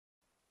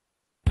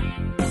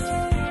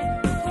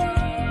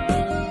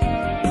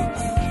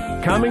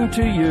Coming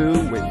to you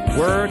with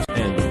words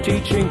and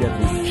teaching that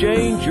will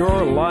change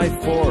your life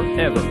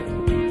forever.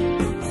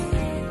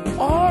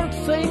 All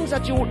things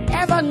that you would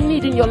ever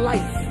need in your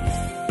life,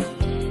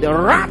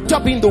 they're wrapped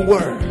up in the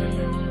Word.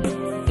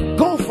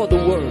 Go for the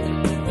Word.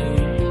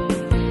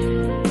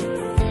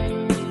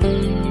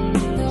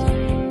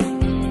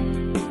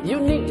 You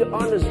need to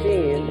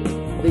understand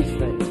these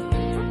things.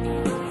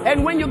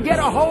 And when you get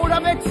a hold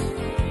of it,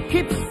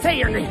 keep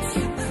saying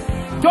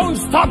it. Don't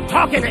stop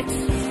talking it.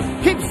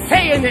 Keep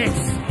saying it.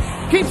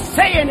 Keep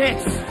saying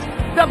it.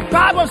 The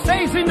Bible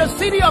says in the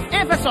city of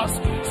Ephesus,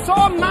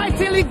 so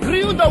mightily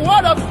grew the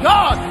word of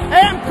God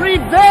and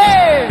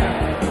prevailed.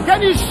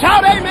 Can you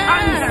shout amen?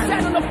 I'm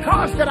set on the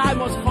course that I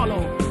must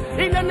follow.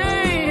 In the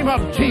name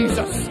of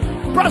Jesus,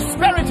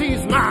 prosperity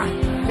is mine.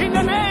 In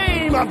the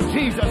name of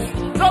Jesus,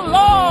 the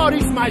Lord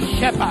is my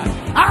shepherd.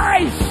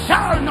 I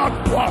shall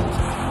not want.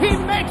 He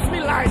makes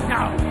me lie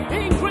down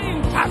in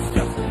green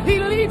pastures. He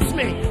leads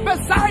me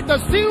beside the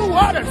still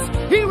waters.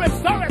 He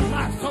restoreth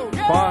my soul.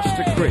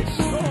 Pastor Chris,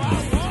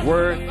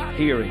 worth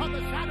hearing.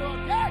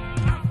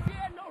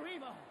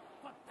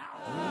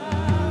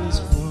 Is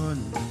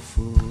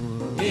wonderful.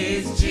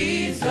 Is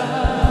Jesus.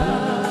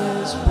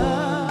 Is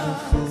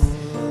wonderful.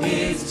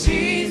 Is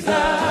Jesus.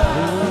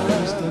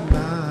 Is the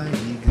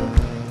mighty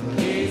God.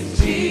 Is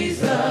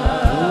Jesus.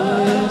 Who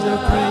is the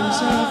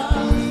Prince of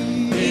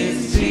Peace. Is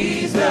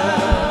Jesus.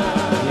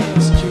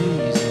 Is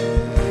Jesus.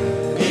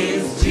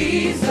 Is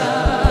Jesus.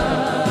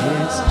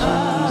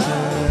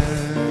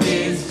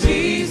 Is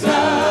Jesus.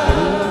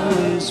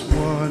 Who is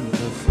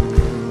wonderful.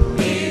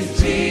 Is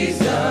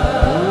Jesus.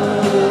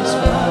 Who is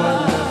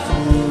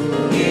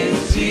wonderful. Is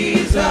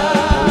Jesus.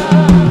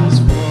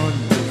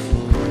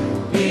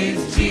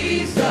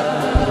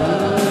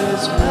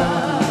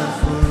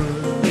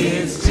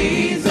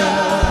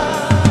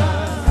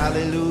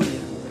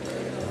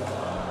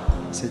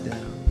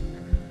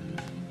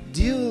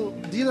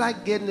 Do you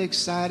like getting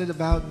excited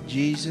about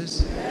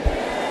Jesus?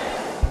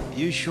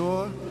 You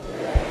sure?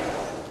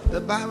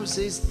 The Bible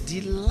says,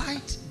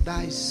 delight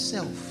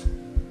thyself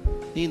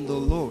in the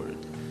Lord,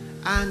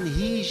 and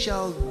he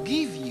shall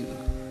give you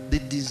the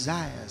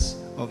desires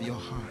of your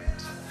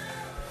heart.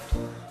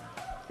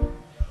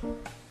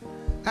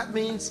 That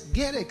means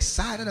get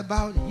excited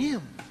about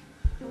him.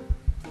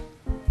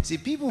 See,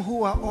 people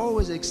who are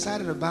always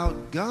excited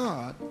about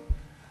God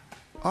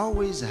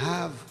always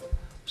have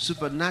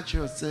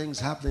supernatural things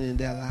happening in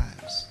their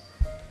lives.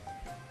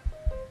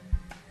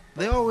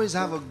 They always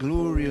have a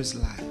glorious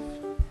life.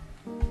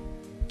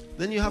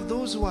 Then you have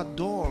those who are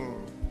dull.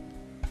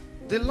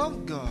 They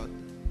love God,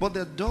 but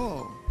they're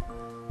dull.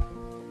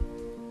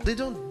 They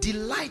don't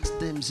delight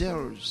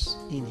themselves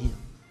in him.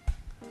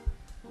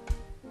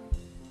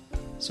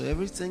 So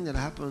everything that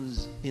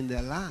happens in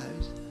their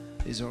lives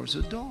is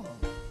also dull.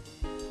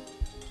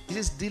 He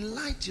says,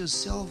 delight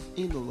yourself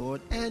in the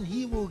Lord, and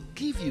he will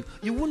give you.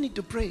 You won't need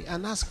to pray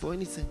and ask for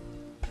anything.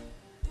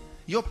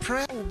 Your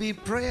prayer will be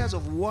prayers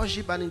of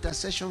worship and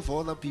intercession for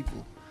other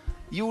people.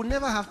 You will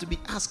never have to be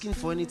asking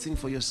for anything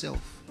for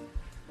yourself.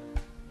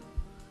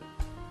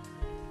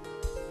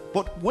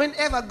 But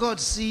whenever God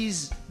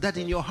sees that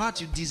in your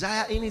heart you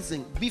desire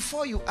anything,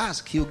 before you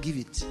ask, he'll give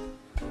it.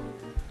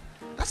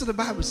 That's what the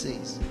Bible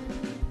says.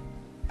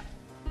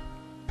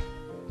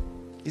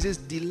 He says,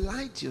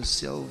 delight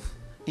yourself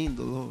in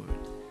the Lord,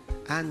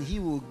 and he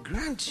will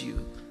grant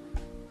you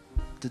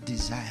the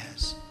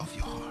desires of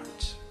your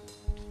heart.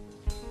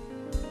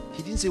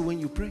 He didn't say when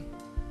you pray.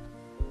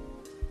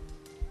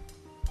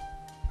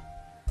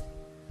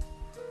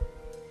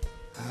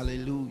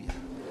 Hallelujah.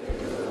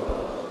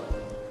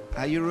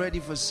 Are you ready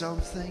for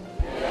something?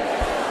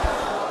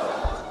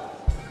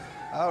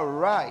 All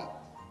right.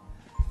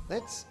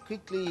 Let's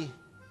quickly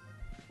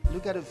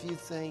look at a few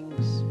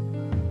things.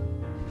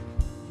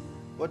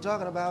 We're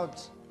talking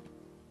about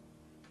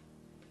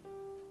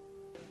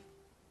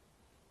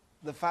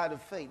the fight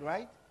of faith,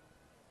 right?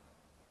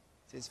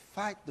 It says,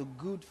 fight the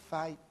good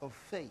fight of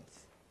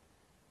faith.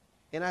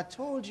 And I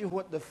told you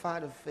what the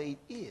fight of faith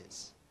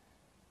is.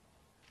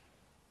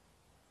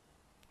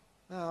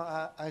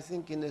 Now, I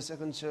think in the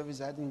second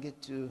service, I didn't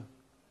get to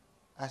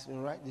ask me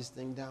to write this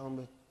thing down,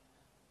 but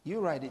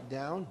you write it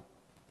down.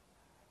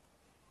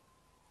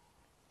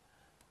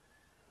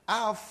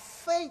 Our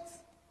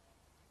faith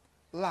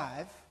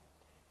life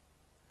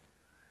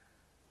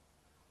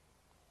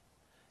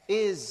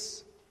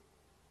is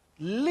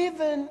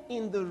living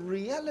in the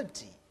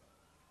reality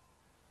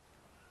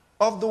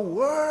of the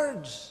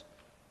words,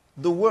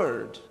 the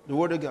word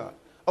of God,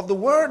 of the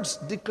words,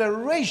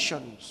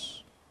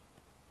 declarations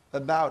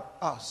about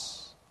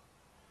us.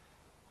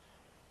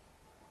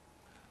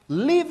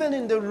 Living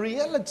in the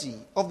reality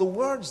of the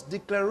words,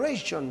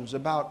 declarations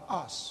about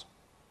us.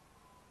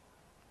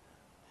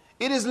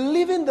 It is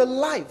living the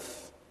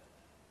life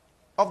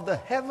of the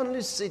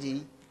heavenly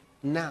city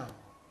now.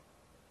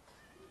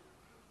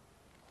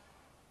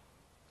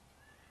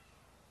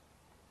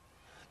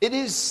 It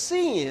is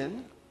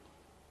seeing,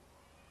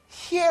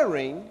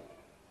 hearing,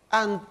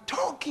 and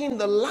talking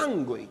the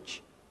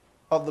language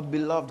of the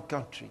beloved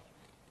country.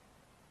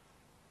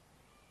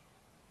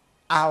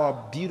 Our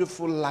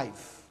beautiful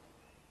life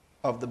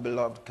of the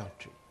beloved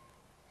country.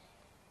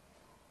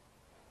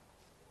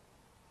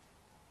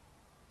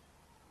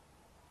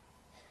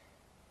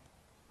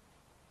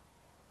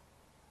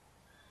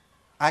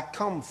 I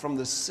come from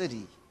the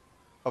city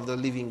of the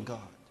living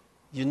God.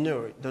 You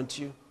know it, don't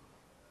you?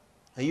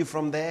 Are you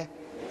from there?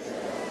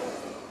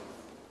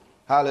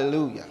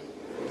 Hallelujah.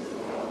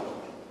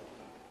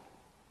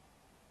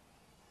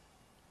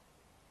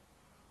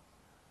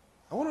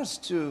 I want us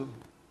to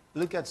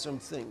look at some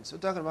things. We're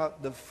talking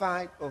about the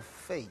fight of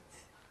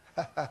faith.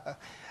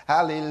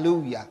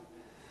 Hallelujah.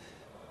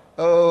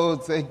 Oh,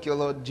 thank you,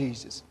 Lord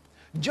Jesus.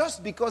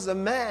 Just because a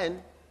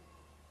man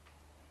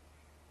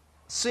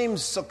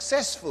seems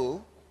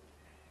successful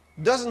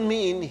doesn't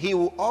mean he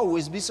will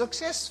always be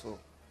successful.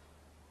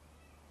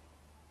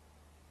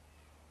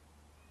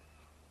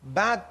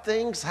 Bad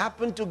things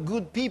happen to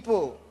good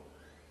people.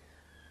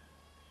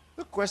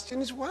 The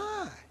question is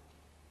why?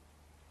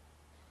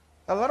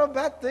 A lot of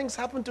bad things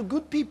happen to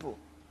good people.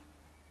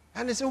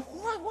 And they say,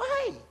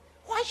 why?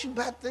 Why should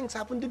bad things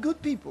happen to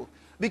good people?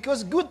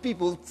 Because good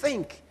people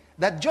think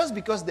that just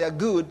because they're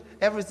good,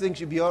 everything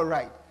should be all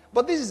right.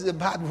 But this is a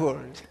bad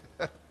world.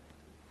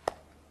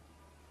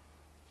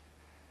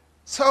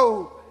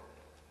 So,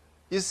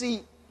 you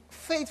see,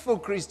 faithful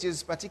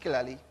Christians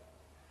particularly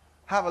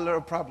have a lot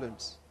of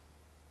problems.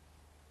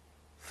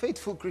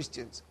 Faithful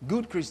Christians,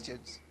 good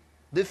Christians,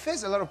 they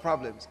face a lot of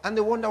problems and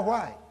they wonder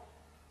why.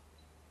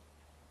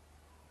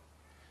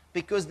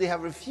 Because they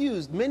have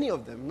refused, many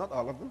of them, not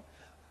all of them,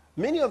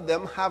 many of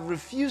them have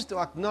refused to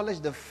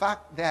acknowledge the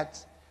fact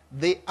that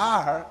they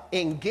are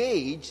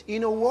engaged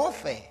in a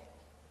warfare.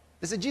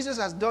 They say, Jesus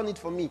has done it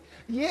for me.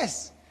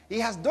 Yes, he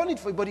has done it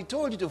for you, but he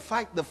told you to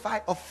fight the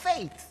fight of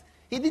faith.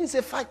 He didn't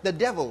say fight the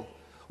devil.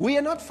 We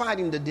are not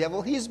fighting the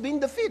devil. He is being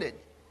defeated.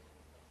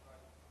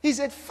 He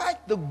said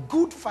fight the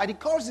good fight. He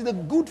calls it a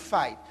good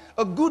fight.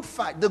 A good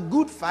fight. The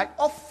good fight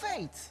of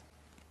faith.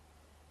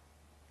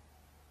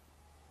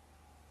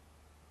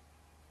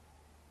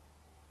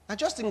 Now,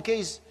 just in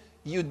case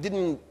you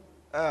didn't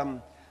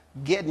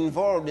get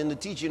involved in the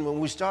teaching when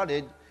we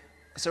started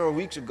several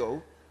weeks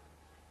ago,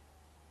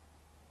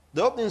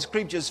 the opening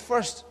scriptures,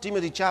 1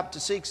 Timothy chapter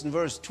 6 and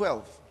verse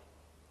 12.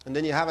 And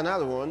then you have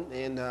another one,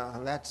 and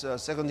that's 2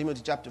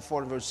 Timothy chapter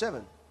 4 and verse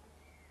 7.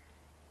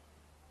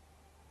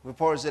 Where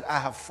Paul said, I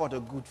have fought a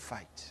good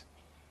fight.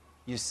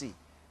 You see,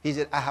 he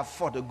said, I have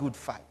fought a good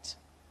fight.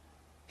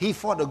 He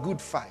fought a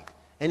good fight.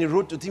 And he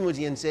wrote to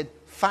Timothy and said,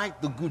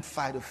 fight the good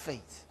fight of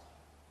faith.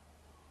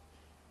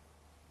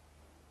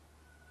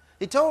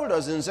 He told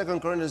us in 2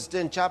 Corinthians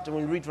 10 chapter,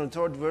 when we read from the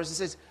 3rd verse, he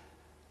says,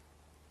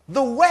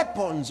 the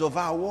weapons of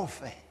our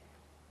warfare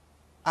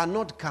are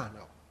not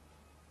carnal,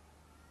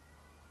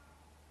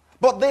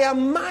 but they are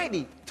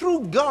mighty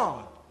through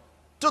God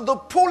to the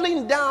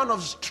pulling down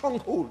of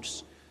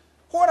strongholds.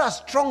 What are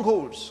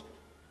strongholds?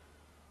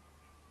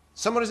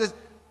 Somebody says,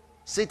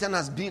 Satan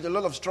has built a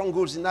lot of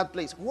strongholds in that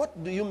place.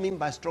 What do you mean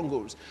by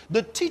strongholds?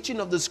 The teaching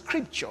of the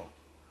scripture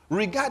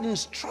regarding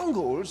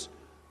strongholds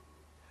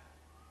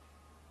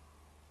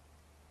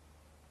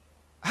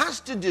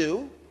has to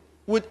do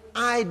with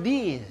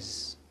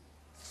ideas,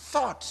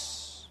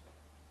 thoughts,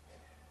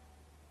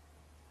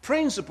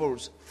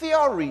 principles,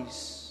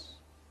 theories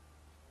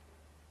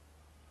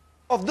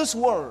of this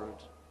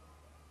world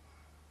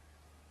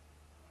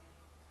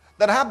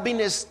that have been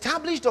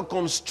established or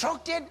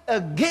constructed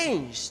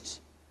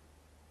against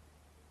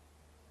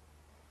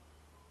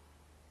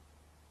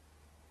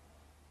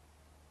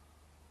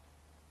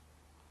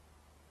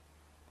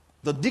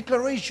the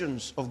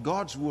declarations of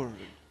God's word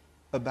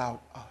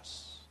about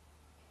us.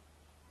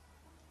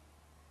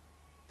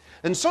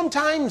 And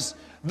sometimes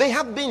they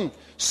have been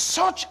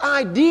such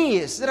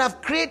ideas that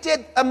have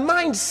created a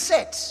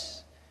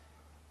mindset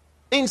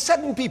in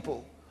certain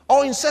people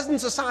or in certain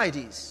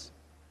societies.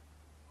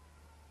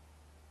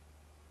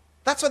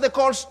 That's what they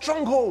call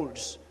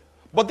strongholds.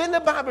 But then the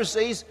Bible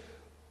says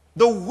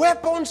the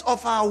weapons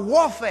of our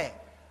warfare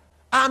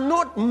are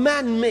not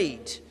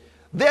man-made.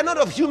 They are not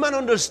of human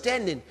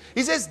understanding.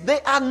 He says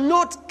they are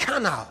not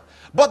carnal,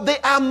 but they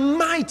are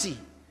mighty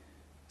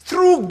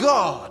through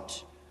God.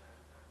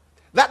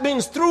 That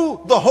means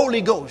through the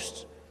Holy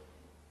Ghost.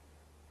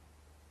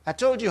 I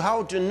told you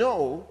how to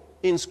know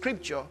in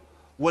Scripture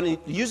when it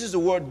uses the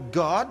word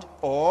God,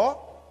 or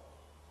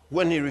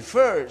when he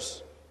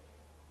refers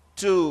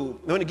to,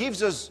 when he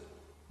gives us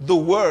the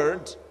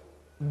word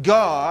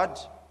God,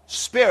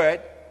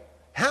 Spirit,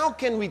 how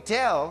can we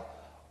tell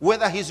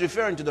whether he's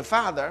referring to the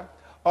Father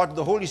or to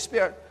the Holy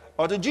Spirit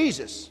or to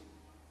Jesus?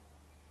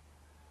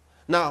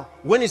 Now,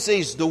 when he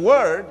says the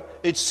word,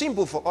 it's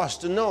simple for us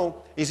to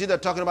know he's either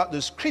talking about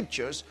the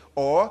scriptures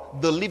or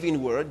the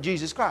living word,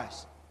 Jesus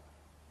Christ.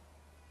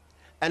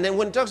 And then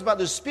when he talks about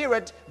the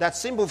Spirit, that's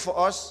simple for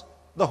us,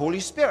 the Holy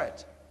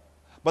Spirit.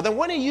 But then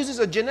when he uses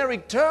a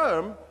generic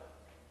term,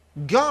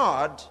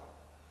 God,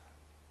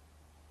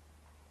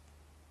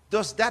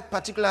 does that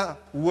particular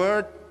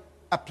word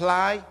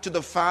apply to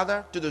the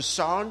Father, to the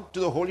Son, to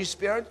the Holy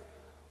Spirit,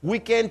 we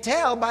can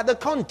tell by the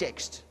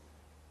context.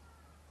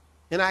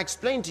 And I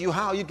explained to you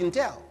how you can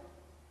tell.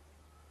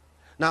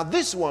 Now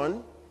this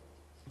one,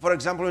 for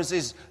example, it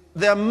says,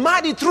 they're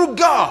mighty through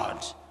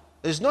God.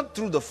 It's not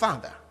through the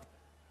Father.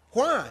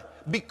 Why?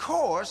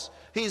 Because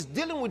he's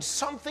dealing with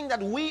something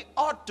that we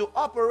ought to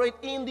operate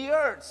in the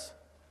earth.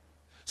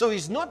 So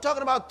he's not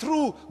talking about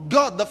through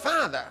God the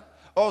Father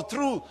or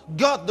through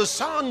God the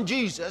Son,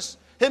 Jesus.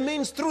 He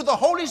means through the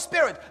Holy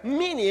Spirit,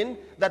 meaning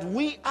that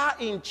we are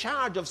in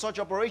charge of such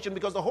operation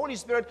because the Holy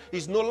Spirit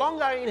is no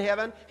longer in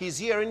heaven, he's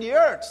here in the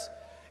earth.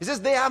 He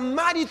says they are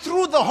mighty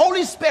through the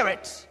Holy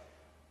Spirit.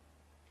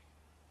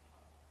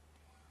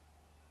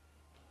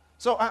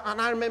 So,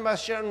 and I remember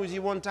sharing with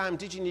you one time,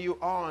 teaching you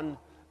on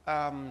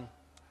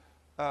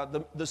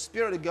the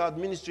Spirit of God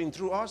ministering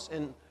through us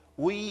and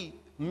we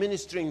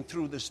ministering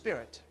through the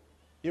Spirit.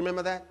 You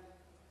remember that?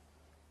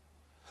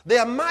 They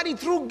are mighty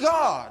through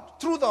God,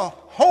 through the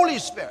Holy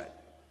Spirit,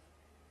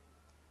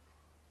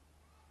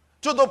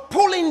 to the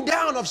pulling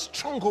down of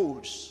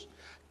strongholds,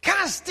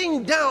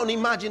 casting down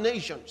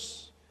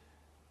imaginations.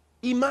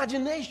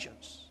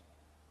 Imaginations.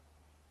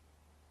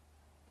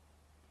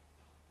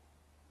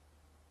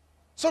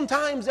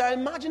 Sometimes there are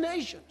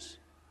imaginations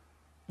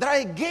that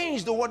are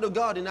against the Word of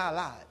God in our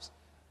lives.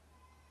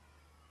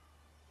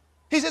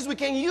 He says we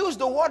can use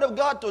the Word of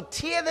God to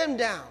tear them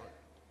down.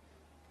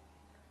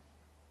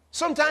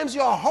 Sometimes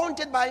you are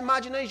haunted by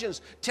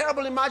imaginations,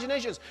 terrible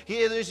imaginations.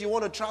 Here it is, you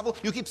want to travel,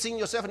 you keep seeing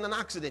yourself in an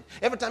accident.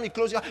 Every time you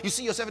close your eyes, you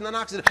see yourself in an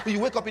accident. You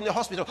wake up in the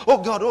hospital, oh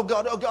God, oh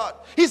God, oh God.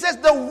 He says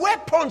the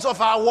weapons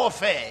of our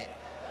warfare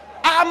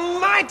are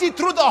mighty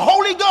through the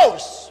Holy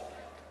Ghost.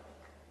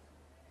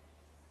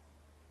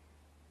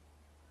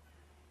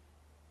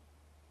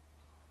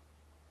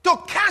 To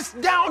cast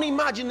down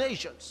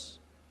imaginations.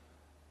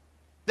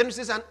 Then it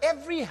says, and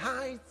every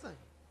high thing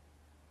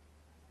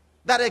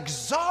that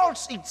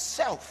exalts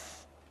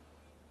itself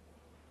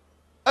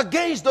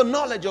against the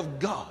knowledge of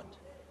God,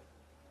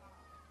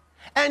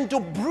 and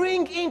to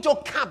bring into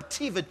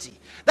captivity.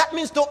 That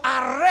means to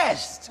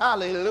arrest,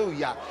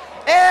 hallelujah,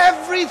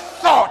 every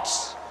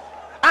thought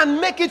and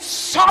make it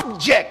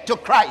subject to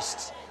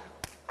Christ.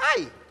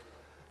 Aye.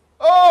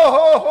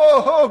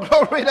 Oh,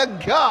 glory to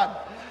God.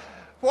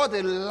 What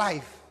a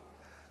life.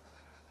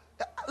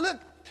 Look,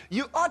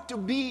 you ought to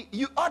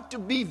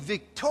be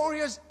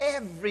victorious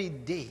every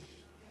day.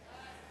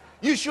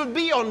 You should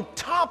be on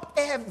top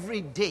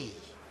every day.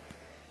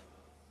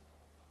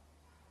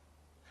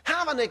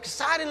 Have an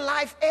exciting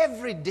life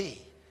every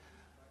day.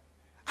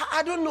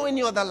 I don't know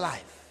any other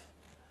life.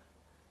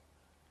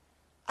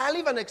 I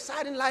live an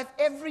exciting life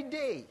every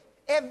day.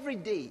 Every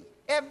day.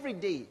 Every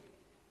day.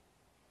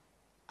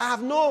 I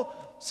have no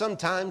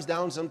sometimes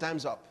down,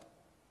 sometimes up.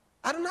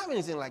 I don't have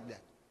anything like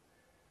that.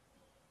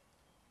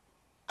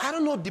 I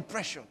don't know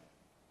depression.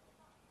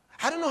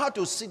 I don't know how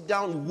to sit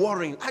down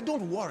worrying. I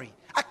don't worry.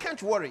 I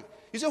can't worry.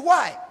 You say,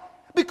 why?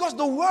 Because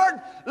the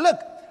word, look,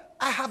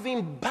 I have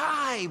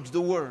imbibed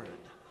the word.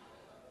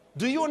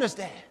 Do you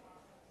understand?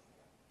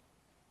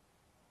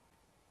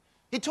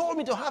 He told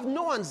me to have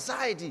no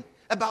anxiety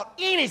about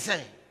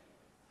anything,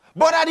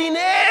 but that in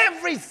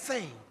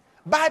everything,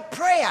 by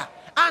prayer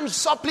and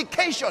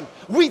supplication,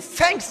 with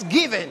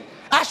thanksgiving,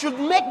 I should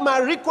make my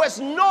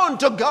request known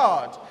to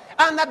God,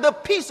 and that the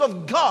peace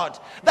of God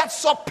that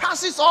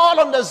surpasses all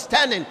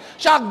understanding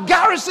shall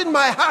garrison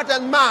my heart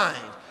and mind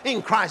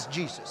in Christ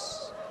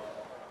Jesus.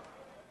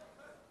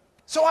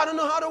 So I don't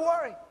know how to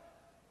worry.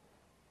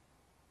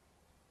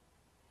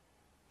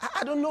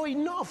 I don't know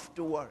enough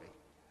to worry.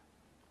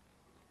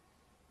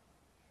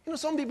 You know,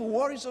 some people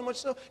worry so much.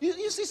 So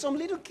you see some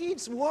little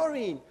kids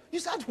worrying. You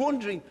start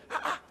wondering.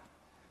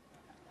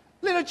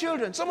 Little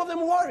children, some of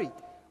them worry.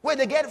 Where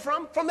they get it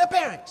from? From their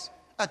parents.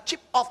 A chip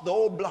off the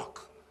old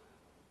block.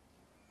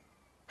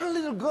 A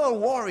little girl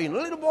worrying. A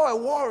little boy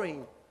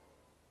worrying.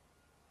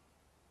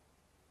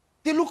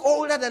 They look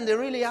older than they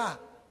really are.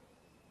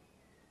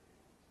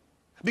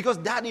 Because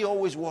daddy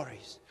always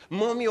worries.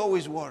 Mommy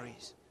always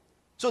worries.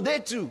 So they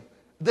too,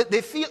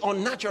 they feel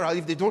unnatural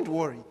if they don't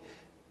worry.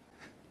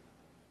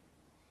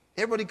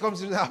 Everybody comes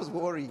to the house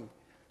worrying.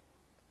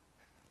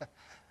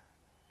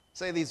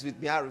 Say this with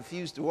me, I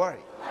refuse to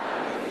worry.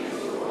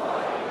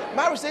 The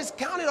Bible says,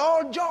 count it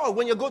all joy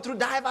when you go through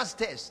diverse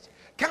tests.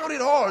 Count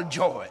it all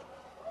joy.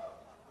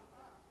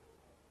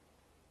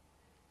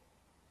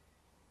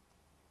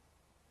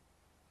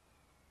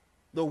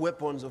 The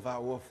weapons of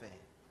our warfare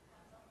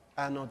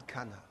are not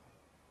carnal.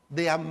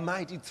 They are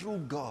mighty through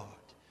God,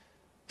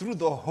 through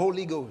the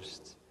Holy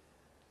Ghost,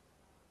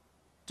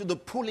 to the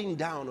pulling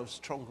down of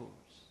strongholds,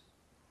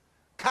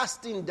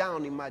 casting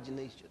down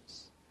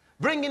imaginations,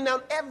 bringing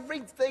down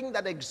everything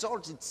that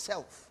exalts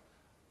itself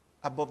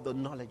above the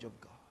knowledge of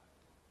God,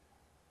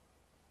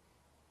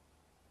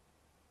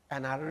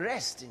 and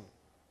arresting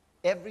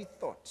every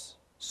thought,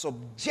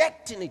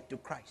 subjecting it to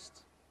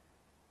Christ.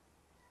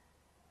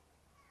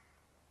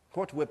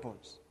 What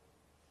weapons?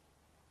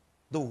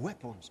 The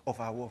weapons of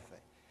our warfare.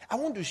 I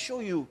want to show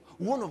you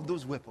one of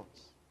those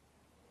weapons.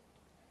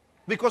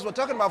 Because we're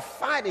talking about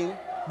fighting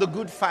the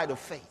good fight of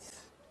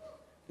faith.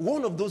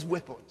 One of those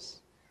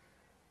weapons.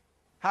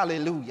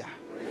 Hallelujah.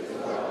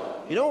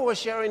 You know what we were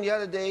sharing the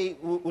other day?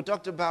 We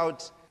talked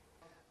about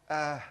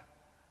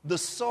the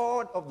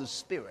sword of the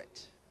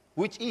Spirit,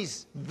 which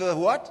is the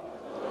what?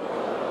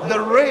 The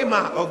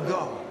rhema of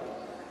God.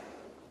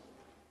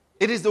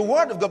 It is the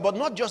word of God, but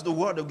not just the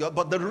word of God,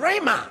 but the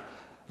rhema,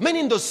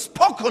 meaning the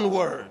spoken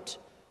word.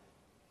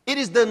 It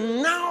is the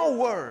now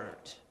word.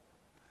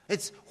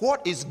 It's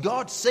what is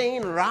God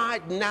saying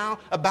right now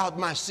about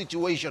my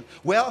situation?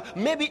 Well,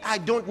 maybe I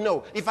don't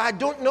know. If I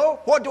don't know,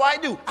 what do?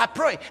 I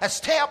pray. I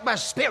stir up my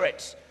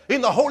spirit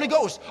in the Holy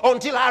Ghost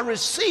until I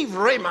receive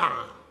rhema,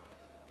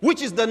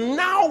 which is the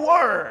now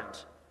word.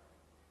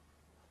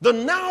 The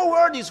now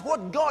word is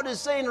what God is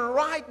saying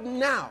right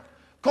now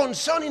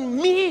concerning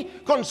me,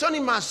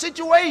 concerning my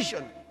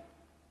situation.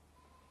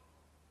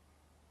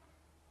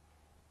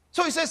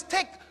 So he says,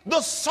 take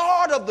the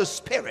sword of the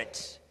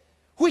Spirit,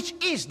 which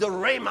is the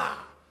rhema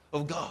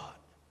of God.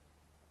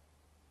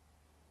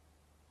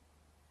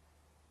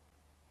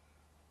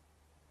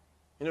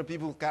 You know,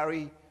 people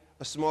carry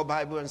a small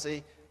Bible and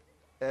say,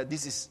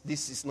 this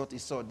is not a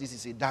sword, this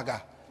is a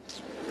dagger.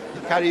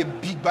 They carry a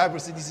big Bible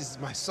and say, this is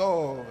my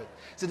sword.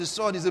 So the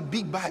sword is a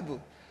big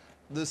Bible.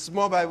 The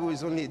small Bible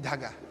is only a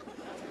dagger.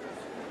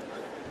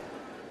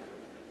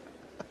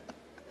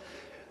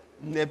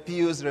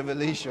 Nepio's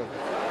revelation.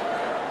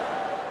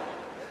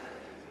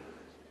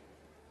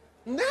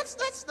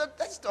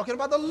 That's talking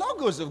about the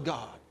logos of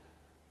God.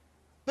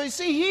 But you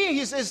see here,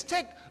 he says,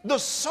 take the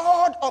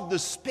sword of the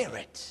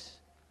Spirit.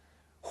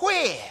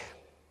 Where?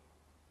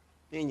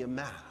 In your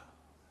mouth.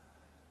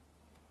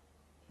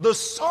 The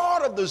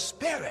sword of the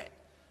Spirit.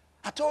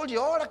 I told you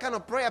all that kind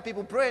of prayer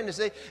people pray and they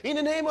say, in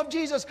the name of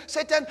Jesus,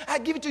 Satan, I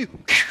give it to you.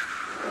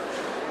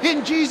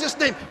 In Jesus'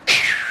 name.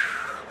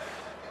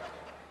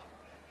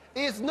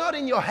 It's not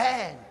in your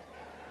hand.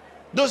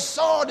 The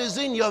sword is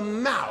in your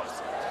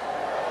mouth.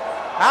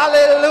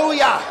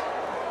 Hallelujah.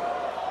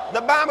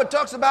 The Bible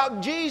talks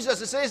about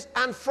Jesus. It says,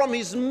 and from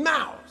his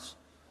mouth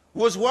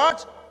was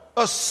what?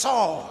 A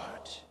sword.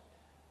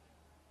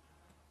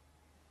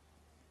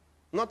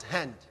 Not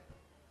hand.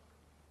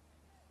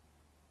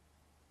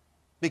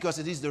 Because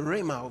it is the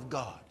rhema of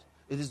God.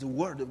 It is the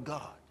word of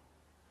God.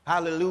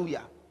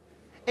 Hallelujah.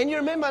 And you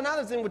remember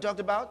another thing we talked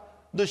about?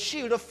 The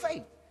shield of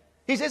faith.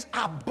 He says,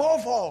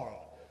 above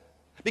all.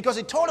 Because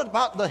he told us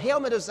about the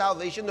helmet of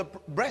salvation, the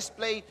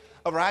breastplate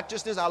of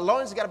righteousness, our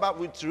loins got about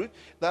with truth,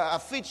 our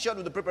feet shod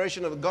with the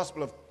preparation of the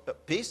gospel of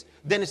peace.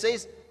 Then he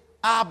says,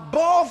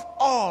 above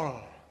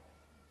all.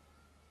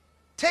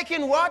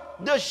 Taking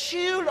what? The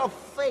shield of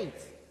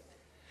faith.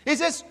 He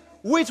says,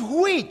 with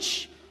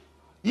which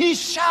ye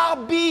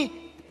shall be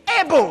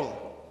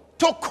able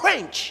to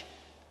quench.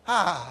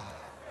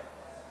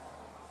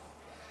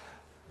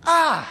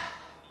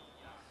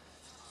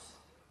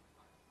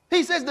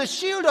 He says the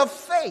shield of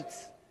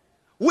faith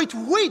with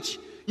which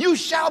you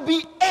shall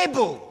be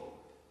able.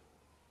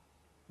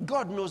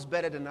 God knows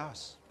better than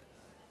us.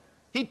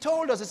 He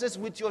told us, he says,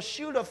 with your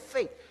shield of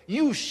faith,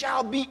 you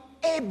shall be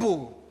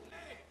able.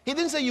 He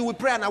didn't say you will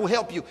pray and I will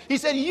help you. He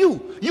said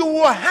you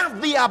will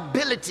have the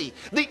ability,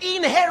 the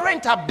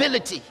inherent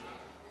ability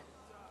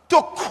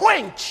to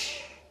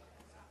quench,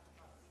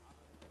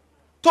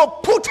 to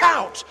put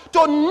out,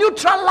 to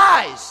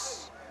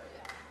neutralize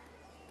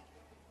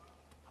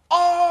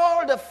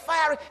all the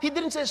fiery, he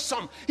didn't say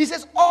some, he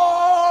says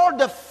all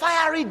the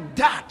fiery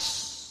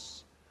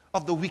darts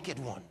of the wicked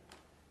one.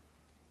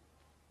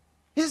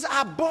 He says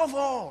above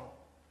all,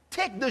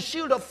 take the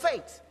shield of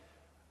faith.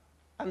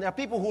 And there are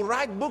people who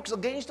write books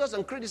against us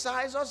and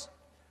criticize us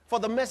for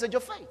the message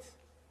of faith.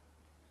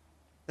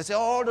 They say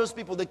all those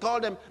people, they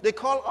call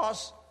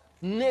us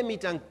name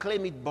it and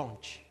claim it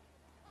bunch.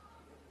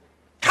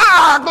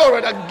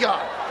 Glory to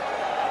God.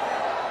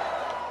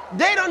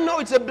 They don't know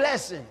it's a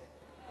blessing.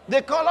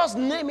 They call us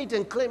name it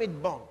and claim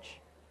it bunch.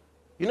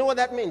 You know what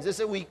that means? They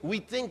say we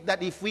think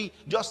that if we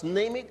just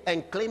name it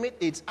and claim it,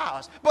 it's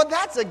ours. But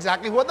that's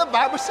exactly what the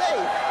Bible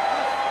says.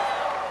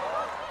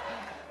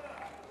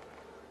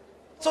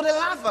 So they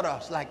laugh at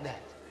us like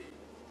that.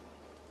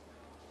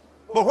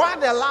 But while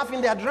they're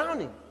laughing, they're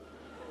drowning.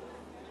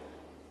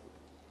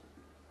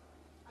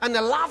 And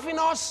they're laughing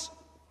us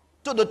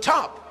to the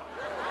top.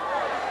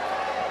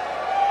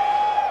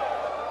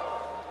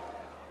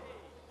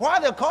 While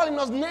they're calling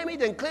us name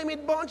it and claim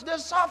it bunch, they're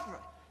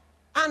suffering.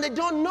 And they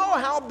don't know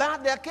how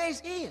bad their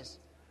case is.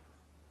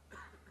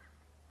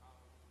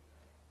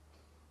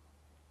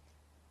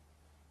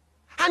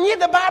 And yet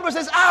the Bible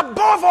says,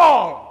 above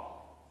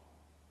all,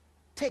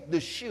 take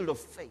the shield of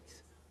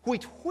faith,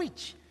 with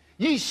which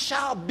ye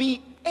shall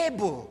be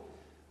able.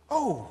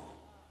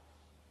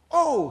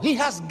 He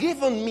has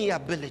given me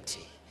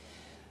ability.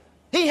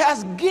 He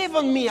has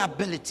given me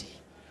ability.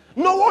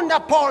 No wonder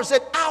Paul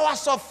said our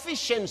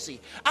sufficiency,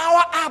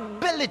 our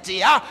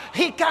ability,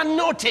 he can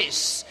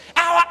notice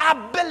our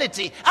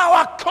ability,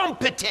 our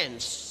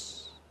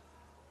competence.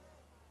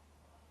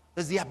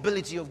 There's the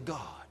ability of God.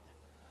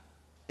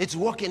 It's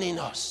working in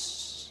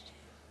us.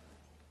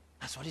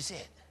 That's what he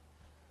said.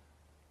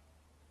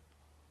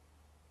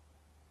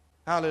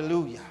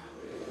 Hallelujah.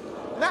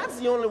 That's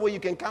the only way you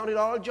can count it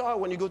all joy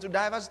when you go through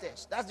diverse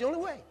tests. That's the only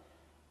way.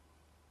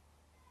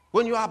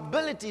 When your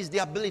ability is the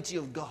ability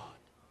of God.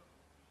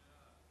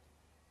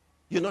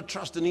 You're not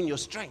trusting in your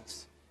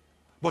strength,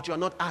 but you're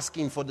not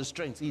asking for the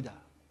strength either.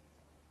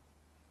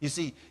 You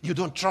see, you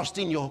don't trust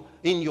in your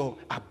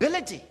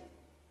ability,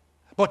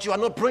 but you are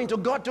not praying to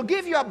God to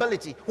give you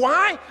ability.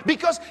 Why?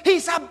 Because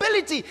His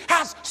ability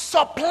has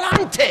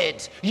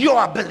supplanted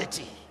your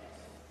ability.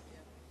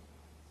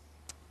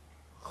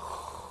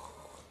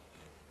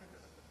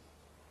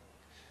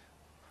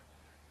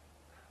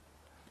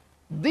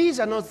 These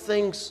are not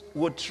things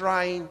we're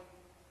trying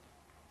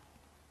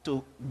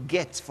to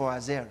get for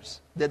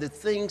ourselves. They're the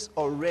things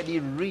already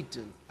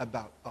written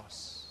about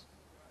us.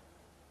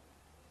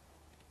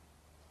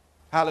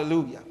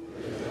 Hallelujah.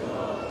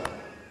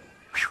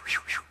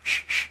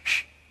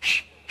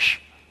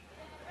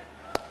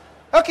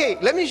 Okay,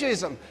 let me show you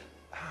something.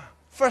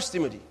 1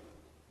 Timothy.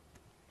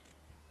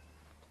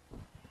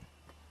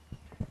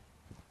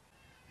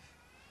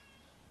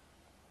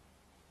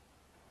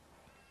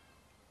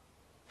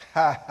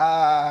 Ha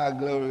ha,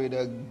 glory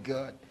to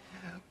God.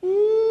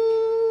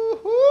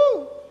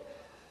 Woo-hoo.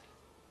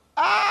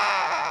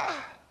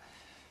 Ah.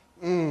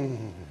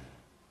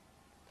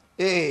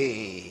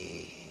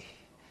 Hey.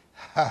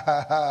 Ha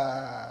ha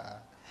ha.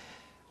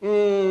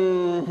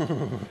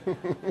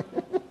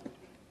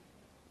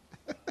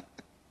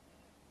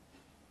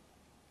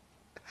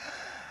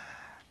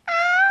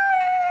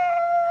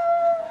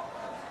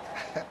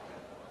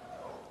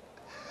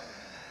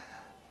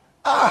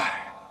 Ah.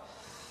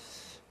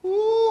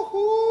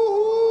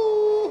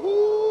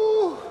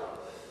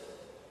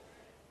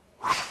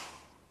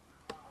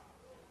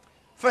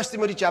 1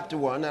 Timothy chapter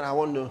 1, and I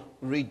want to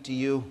read to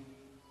you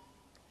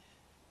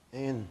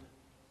in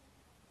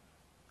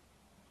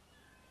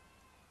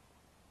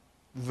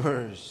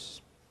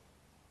verse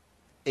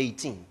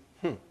 18.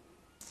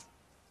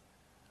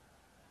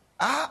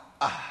 Now,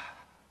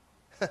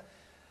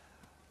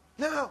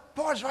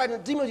 Paul's writing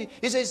to Timothy,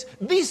 he says,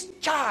 "This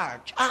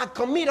charge I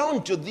commit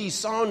unto thee,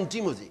 son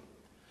Timothy,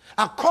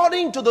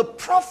 according to the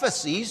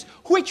prophecies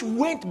which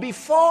went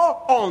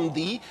before on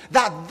thee,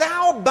 that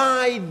thou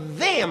by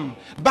them,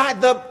 by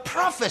the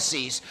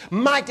prophecies,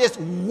 mightest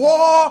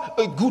war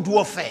a good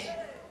warfare."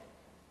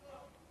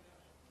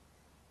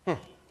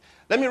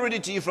 Let me read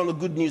it to you from the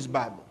Good News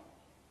Bible.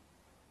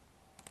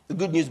 The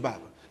Good News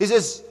Bible. It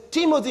says,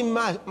 "Timothy,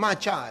 my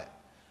child,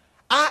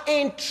 I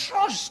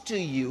entrust to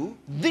you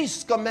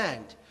this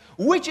command,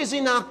 which is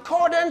in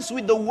accordance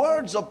with the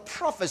words of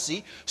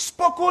prophecy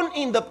spoken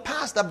in the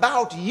past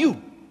about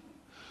you.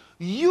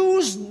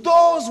 Use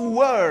those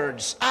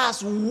words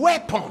as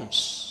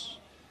weapons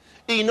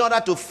in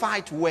order to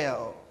fight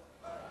well."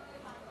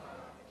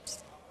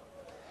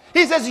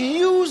 He says,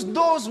 use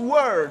those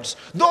words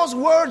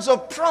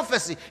of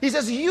prophecy. He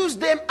says, use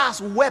them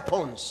as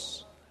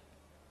weapons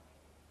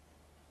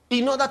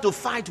in order to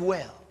fight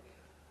well.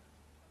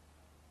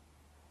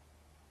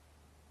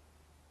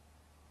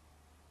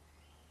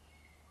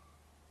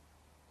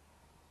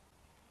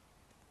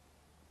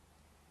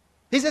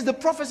 He says, the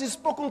prophecy is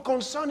spoken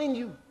concerning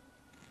you.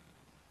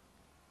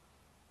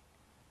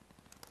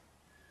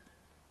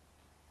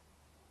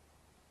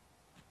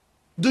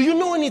 Do you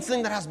know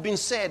anything that has been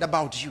said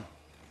about you?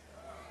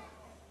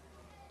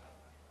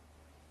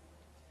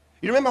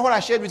 You remember what I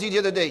shared with you the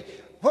other day?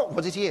 What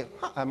was it here?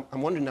 I'm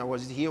wondering now,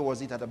 was it here or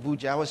was it at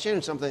Abuja? I was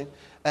sharing something,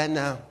 and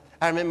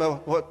I remember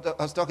what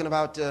I was talking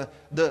about,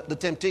 the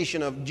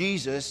temptation of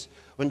Jesus,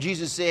 when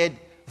Jesus said,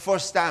 the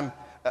first time,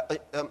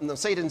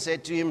 Satan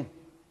said to him,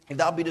 "If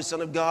thou be the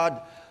Son of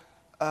God,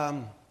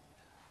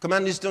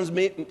 command these stones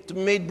to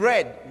be made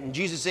bread." And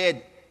Jesus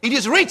said, "It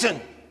is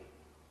written,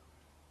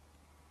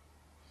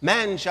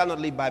 man shall not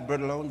live by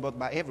bread alone, but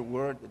by every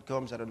word that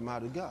comes out of the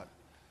mouth of God."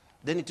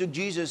 Then he took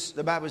Jesus,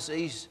 the Bible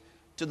says,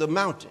 to the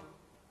mountain,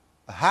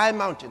 a high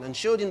mountain, and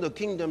showed him the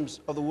kingdoms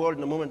of the world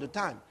in a moment of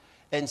time,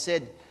 and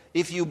said,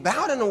 "If you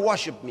bow down and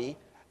worship me,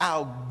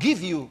 I'll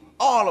give you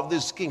all of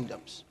these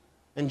kingdoms."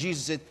 And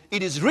Jesus said,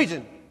 "It is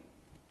written,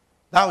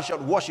 thou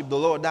shalt worship the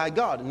Lord thy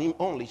God, and him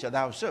only shalt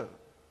thou serve."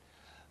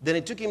 Then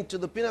he took him to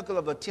the pinnacle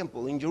of the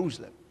temple in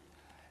Jerusalem,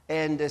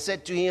 and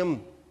said to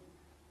him,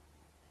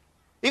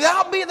 "If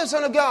thou be the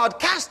Son of God,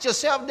 cast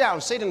yourself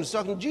down." Satan was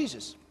talking to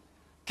Jesus.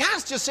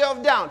 "Cast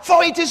yourself down,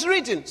 for it is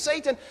written."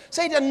 Satan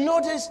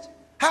noticed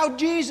how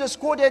Jesus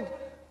quoted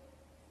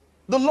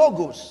the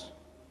Logos.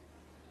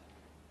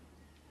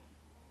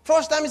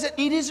 First time he said,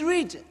 "It is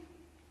written.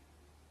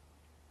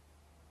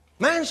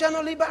 Man shall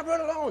not live by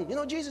bread alone." You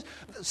know, Jesus.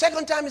 The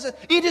second time he said,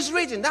 "It is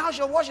written, thou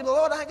shalt worship the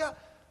Lord thy God."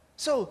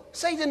 So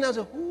Satan now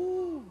said,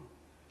 "Ooh."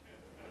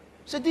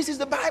 So this is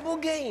the Bible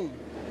game.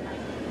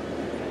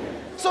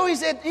 So he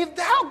said, "If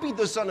thou be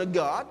the Son of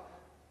God,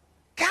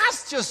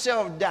 cast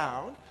yourself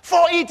down,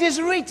 for it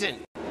is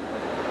written,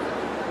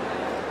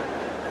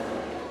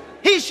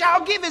 he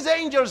shall give his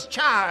angels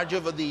charge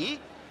over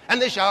thee,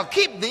 and they shall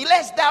keep thee,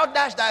 lest thou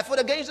dash thy foot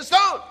against a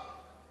stone."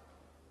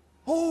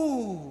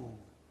 Ooh.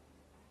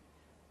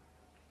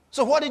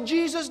 So what did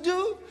Jesus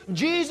do?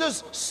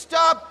 Jesus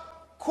stopped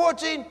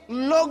quoting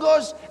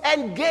Logos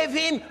and gave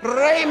him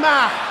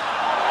Rhema.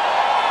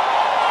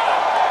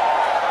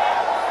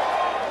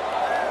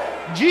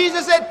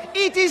 Jesus said,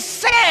 it is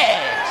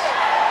said.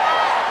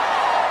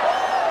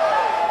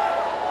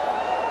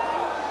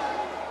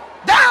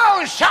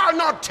 Thou shalt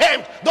not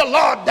tempt the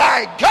Lord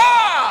thy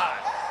God.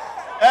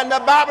 And the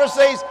Bible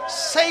says,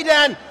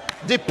 Satan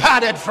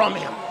departed from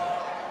him.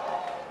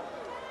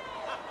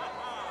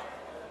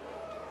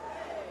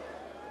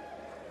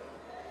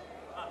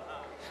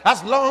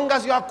 As long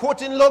as you are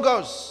quoting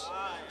Logos,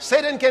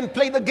 Satan can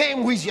play the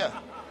game with you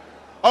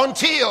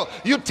until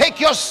you take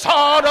your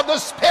sword of the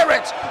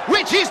Spirit,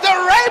 which is the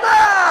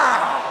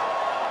Rhema.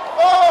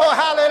 Oh,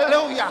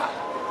 hallelujah.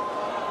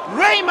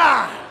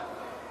 Rhema.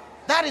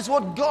 That is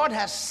what God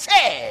has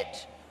said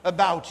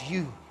about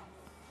you.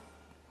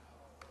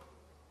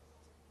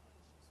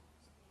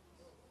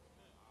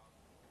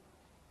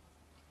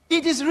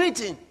 It is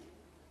written.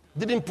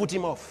 Didn't put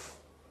him off.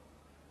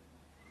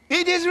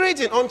 It is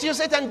written until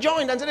Satan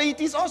joined and said, it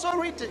is also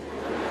written.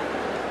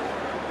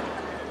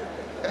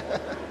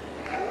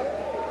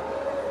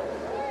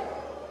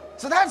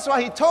 So that's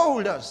why he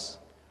told us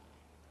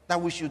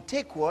that we should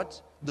take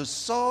what? The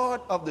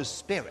sword of the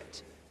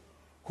Spirit,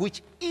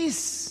 which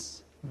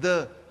is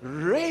the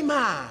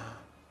Rhema,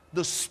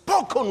 the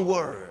spoken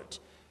word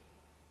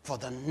for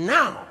the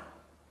now.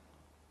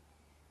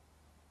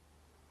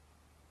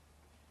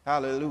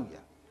 Hallelujah.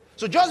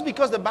 So just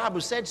because the Bible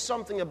said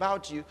something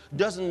about you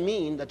doesn't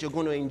mean that you're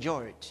going to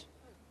enjoy it.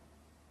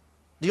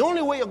 The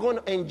only way you're going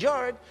to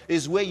enjoy it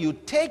is where you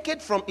take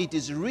it from it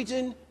is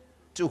written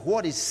to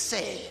what is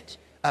said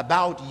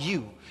about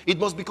you. It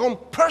must become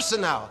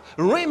personal.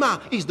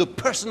 Rhema is the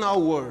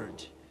personal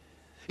word.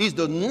 It's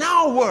the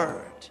now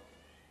word.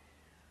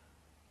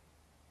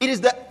 It is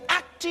the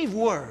active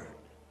word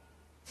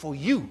for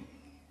you.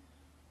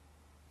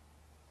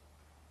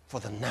 For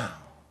the now.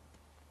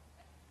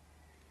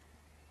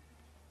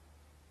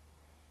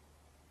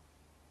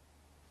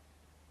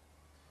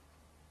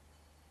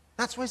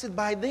 That's why it said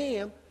by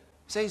them,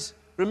 says,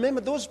 remember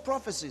those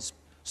prophecies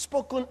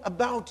spoken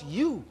about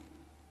you.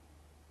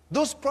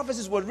 Those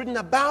prophecies were written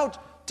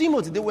about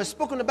Timothy. They were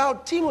spoken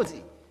about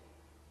Timothy.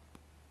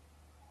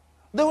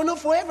 They were not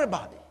for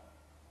everybody.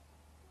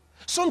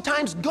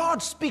 Sometimes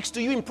God speaks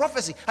to you in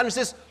prophecy and he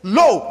says,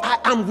 lo, I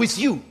am with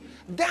you.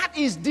 That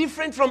is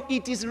different from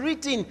it is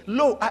written,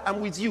 lo, I am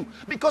with you.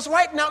 Because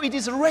right now it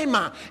is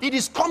Rhema. It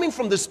is coming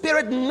from the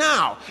Spirit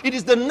now. It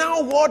is the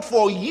now word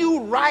for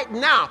you right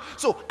now.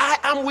 So I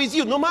am with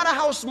you. No matter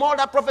how small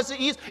that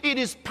prophecy is, it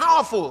is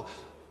powerful.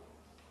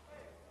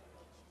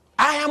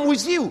 I am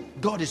with you.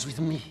 God is with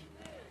me.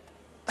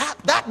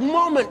 That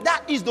moment,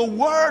 that is the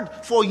word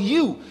for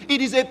you.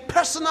 It is a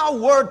personal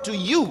word to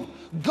you.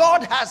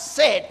 God has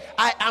said,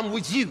 I am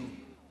with you.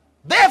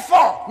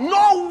 Therefore,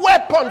 no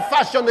weapon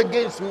fashioned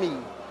against me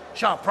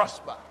shall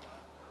prosper.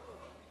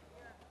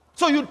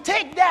 So you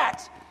take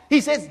that.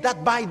 He says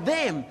that by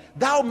them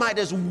thou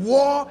mightest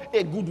war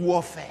a good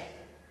warfare.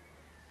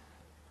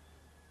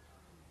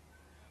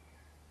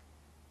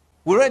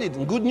 We read it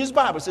in Good News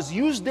Bible. It says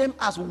use them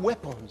as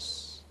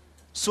weapons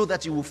so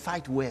that you will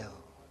fight well.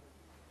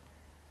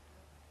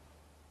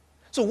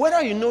 So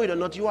whether you know it or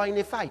not, you are in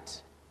a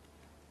fight.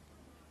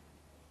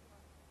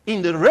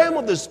 In the realm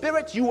of the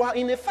Spirit, you are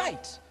in a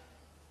fight.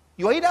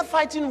 You are either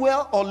fighting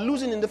well or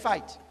losing in the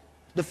fight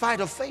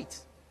of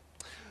faith.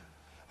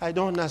 I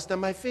don't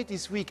understand. My faith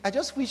is weak. I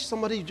just wish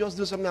somebody would just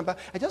do something about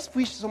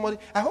it.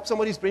 I hope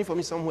somebody is praying for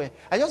me somewhere.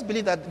 I just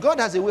believe that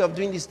God has a way of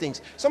doing these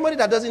things. Somebody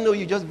that doesn't know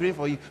you just praying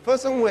for you. For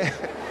somewhere.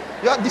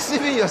 You are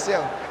deceiving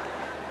yourself.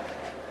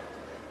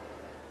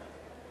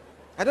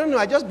 I don't know.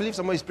 I just believe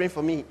somebody is praying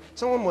for me.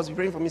 Someone must be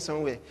praying for me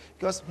somewhere.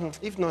 Because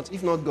if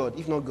not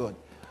God.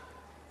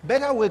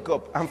 Better wake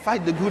up and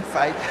fight the good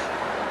fight.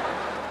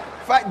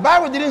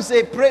 Bible didn't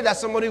say pray that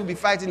somebody will be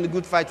fighting the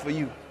good fight for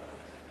you.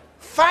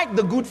 Fight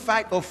the good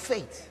fight of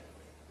faith.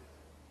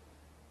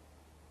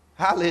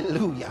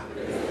 Hallelujah.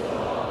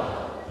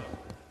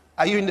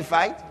 Are you in the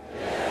fight?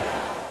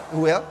 Yes.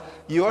 Well,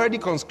 you already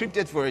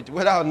conscripted for it,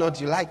 whether or not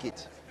you like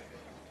it.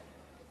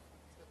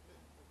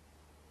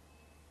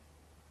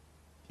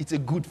 It's a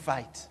good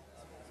fight.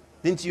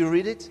 Didn't you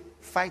read it?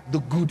 Fight the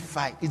good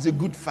fight. It's a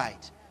good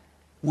fight.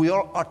 We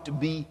all ought to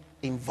be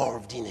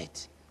involved in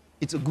it.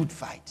 It's a good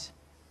fight.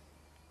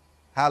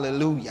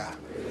 Hallelujah.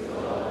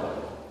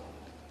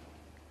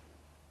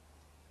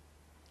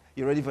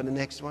 You ready for the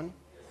next one?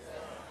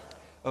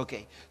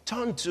 Okay.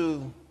 Turn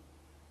to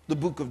the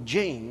book of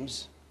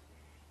James.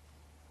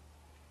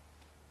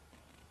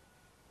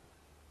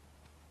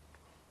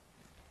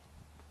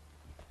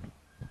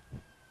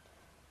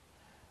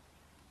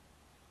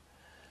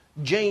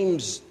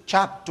 James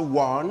chapter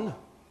 1.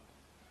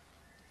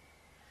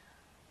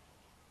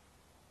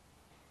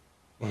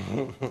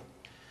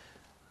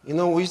 You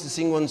know, we used to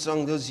sing one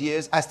song those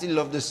years. I still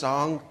love the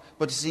song,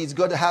 but you see, it's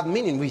got to have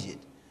meaning with it. It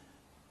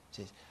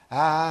says,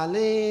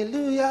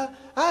 Hallelujah.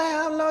 I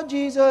have Lord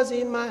Jesus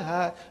in my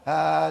heart.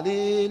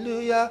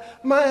 Hallelujah.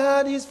 My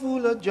heart is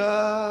full of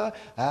joy.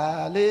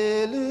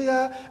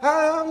 Hallelujah.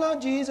 I have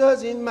Lord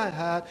Jesus in my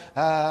heart.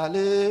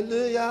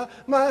 Hallelujah.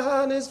 My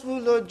heart is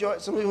full of joy.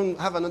 Some people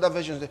have another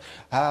version.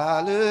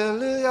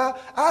 Hallelujah.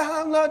 I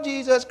have Lord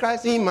Jesus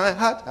Christ in my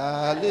heart.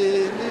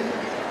 Hallelujah.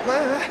 My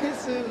heart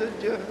is full of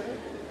joy.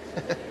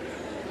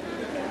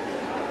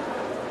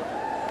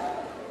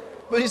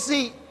 But you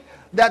see,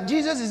 that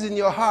Jesus is in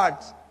your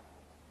heart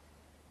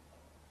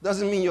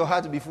doesn't mean your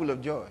heart will be full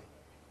of joy.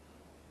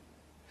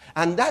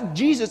 And that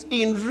Jesus,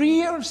 in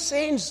real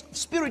sense,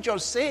 spiritual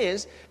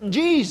sense,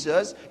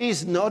 Jesus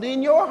is not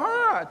in your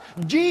heart.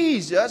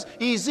 Jesus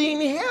is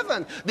in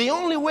heaven. The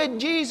only way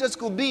Jesus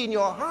could be in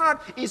your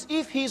heart is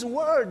if his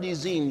word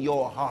is in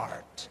your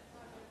heart.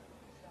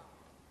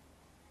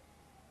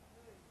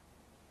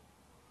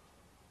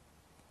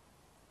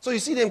 So you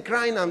see them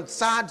crying and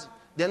sad.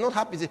 They're not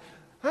happy. They say,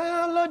 I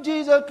have Lord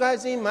Jesus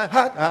Christ in my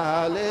heart.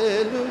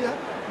 Hallelujah.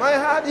 My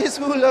heart is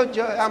full of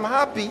joy. I'm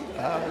happy.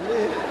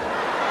 Hallelujah.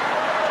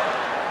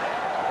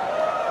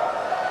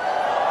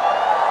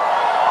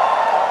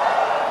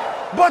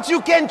 But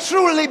you can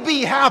truly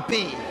be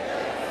happy.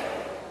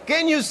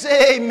 Can you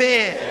say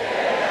amen?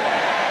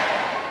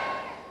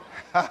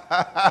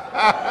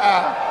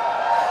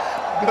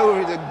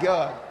 Glory to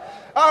God.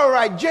 All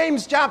right,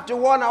 James chapter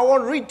 1, I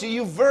want to read to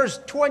you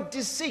verse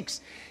 26.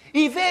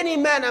 If any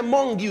man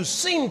among you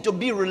seem to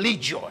be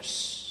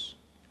religious,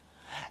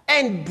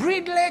 and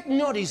bridleth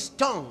not his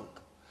tongue,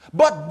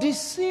 but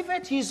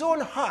deceiveth his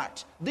own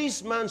heart,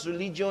 this man's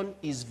religion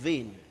is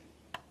vain.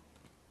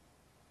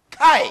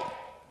 Kai.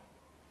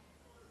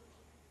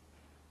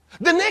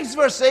 The next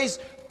verse says,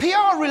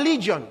 pure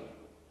religion.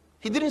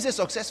 He didn't say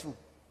successful.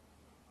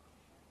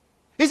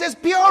 He says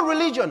pure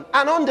religion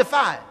and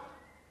undefiled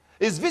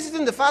is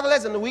visiting the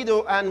fatherless and the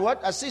widow and what?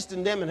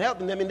 Assisting them and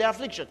helping them in their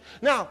affliction.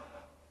 Now,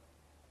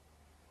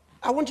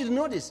 I want you to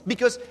know this,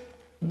 because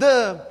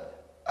the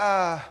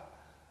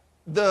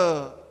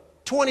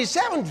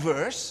 27th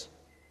verse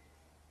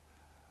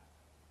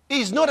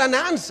is not an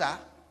answer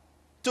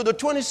to the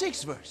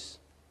 26th verse.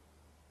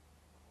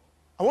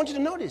 I want you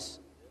to know this.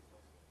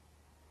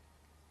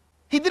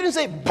 He didn't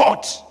say,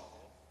 but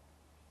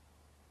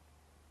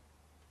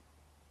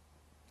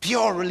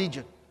pure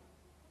religion.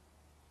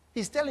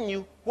 He's telling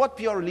you what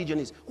pure religion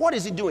is. What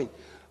is he doing?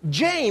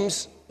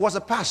 James was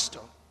a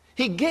pastor.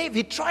 He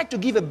tried to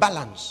give a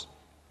balance.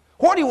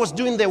 What he was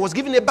doing there was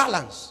giving a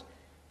balance.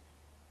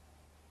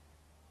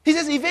 He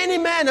says, if any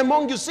man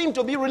among you seem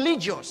to be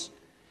religious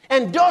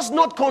and does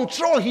not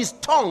control his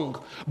tongue,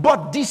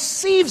 but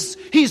deceives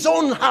his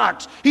own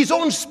heart, his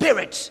own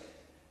spirit,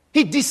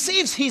 he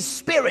deceives his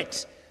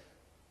spirit.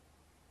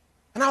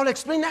 And I'll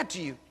explain that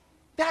to you.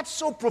 That's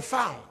so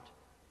profound.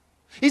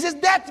 He says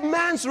that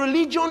man's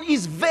religion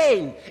is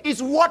vain,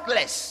 is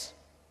worthless.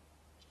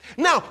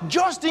 Now,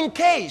 just in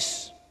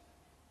case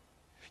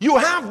you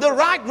have the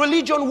right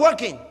religion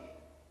working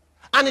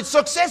and it's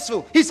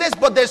successful, he says,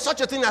 but there's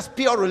such a thing as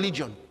pure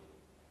religion.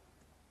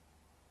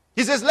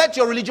 He says, let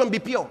your religion be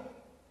pure.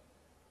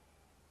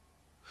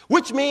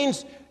 Which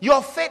means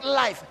your faith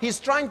life, he's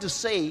trying to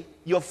say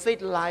your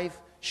faith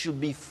life should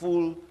be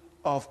full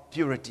of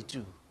purity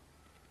too.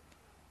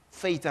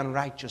 Faith and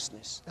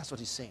righteousness. That's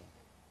what he's saying.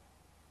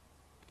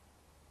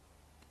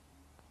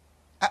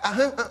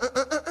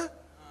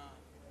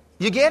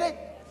 You get it?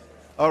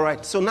 All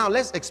right. So now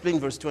let's explain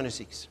verse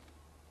 26.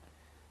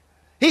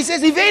 He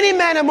says, if any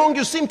man among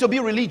you seem to be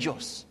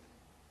religious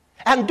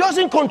and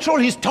doesn't control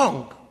his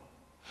tongue,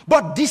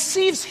 but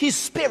deceives his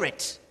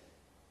spirit.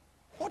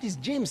 What is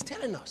James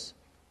telling us?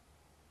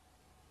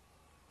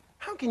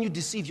 How can you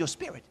deceive your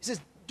spirit? He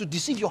says, to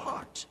deceive your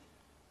heart.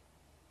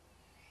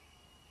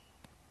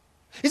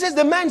 He says,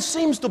 the man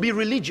seems to be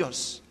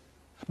religious,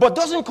 but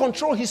doesn't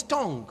control his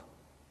tongue.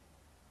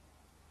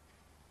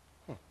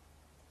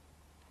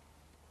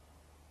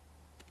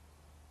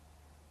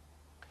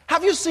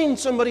 Have you seen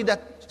somebody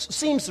that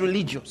seems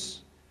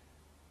religious?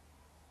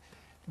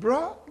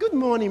 Bro, good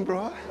morning,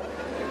 bro.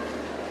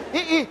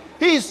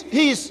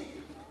 He's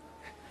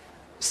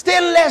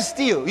stainless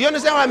steel. You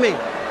understand what I mean?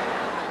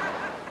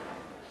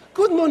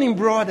 Good morning,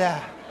 brother.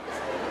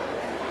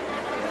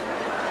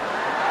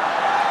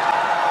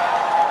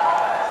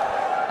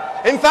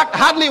 In fact,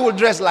 Hadley will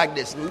dress like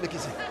this.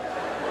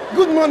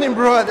 Good morning,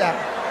 brother.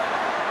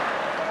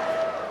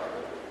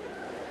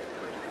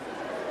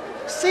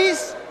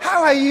 Sis,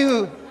 how are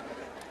you?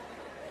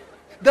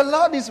 The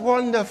Lord is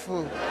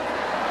wonderful.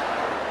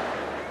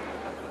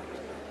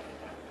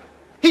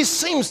 He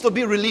seems to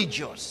be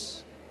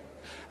religious.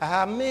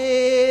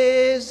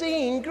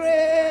 Amazing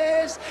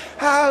grace,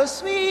 how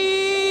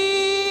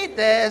sweet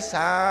the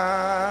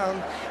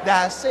sound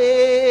that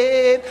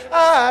saved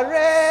a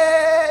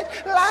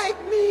wretch like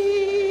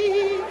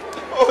me.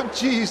 Oh,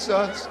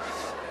 Jesus.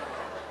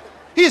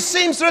 He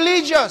seems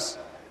religious.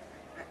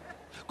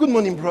 Good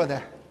morning,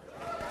 brother.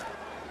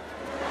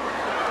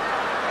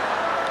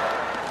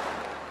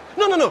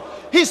 No.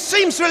 He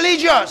seems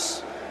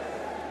religious.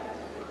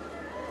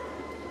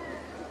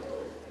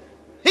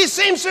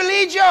 seems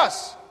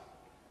religious.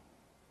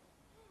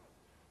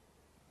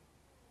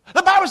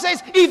 The Bible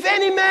says, if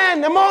any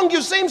man among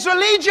you seems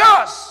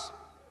religious,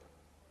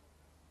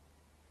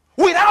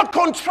 without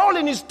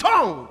controlling his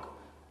tongue,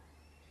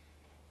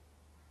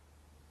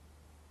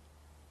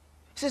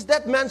 he says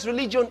that man's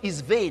religion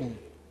is vain.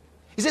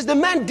 He says the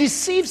man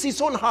deceives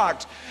his own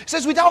heart. He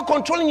says without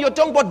controlling your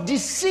tongue, but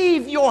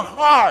deceive your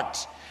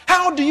heart.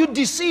 How do you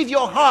deceive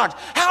your heart?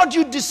 How do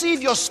you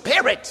deceive your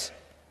spirit?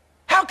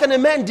 How can a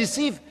man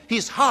deceive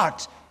his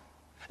heart?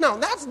 Now,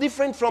 that's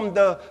different from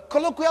the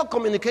colloquial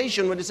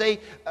communication when they say,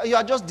 you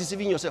are just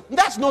deceiving yourself.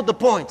 That's not the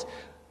point.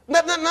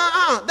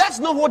 That's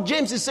not what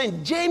James is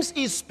saying. James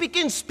is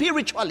speaking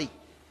spiritually.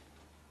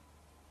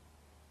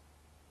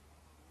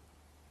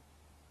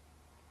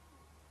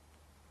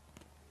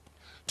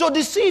 To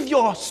deceive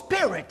your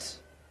spirit.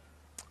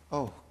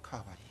 Oh,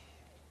 God.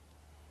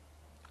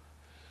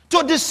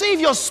 To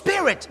deceive your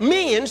spirit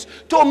means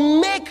to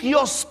make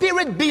your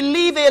spirit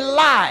believe a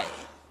lie.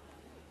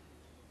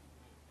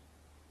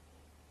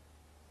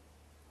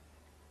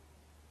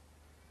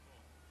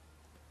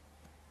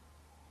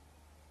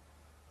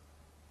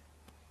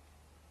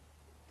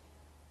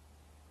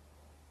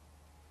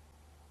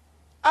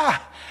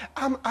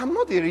 I'm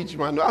not a rich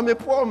man. I'm a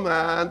poor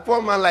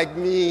man like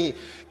me.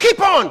 Keep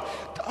on.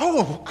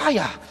 Oh,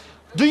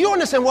 do you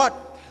understand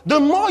what? The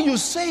more you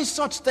say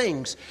such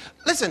things,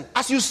 listen,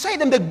 as you say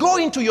them, they go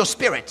into your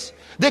spirit.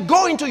 They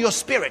go into your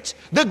spirit.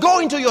 They go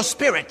into your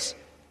spirit.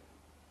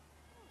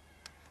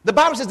 The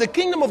Bible says the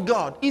kingdom of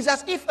God is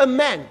as if a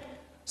man,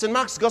 St.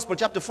 Mark's Gospel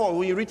chapter 4,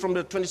 when you read from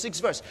the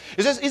 26th verse,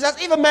 it says, it's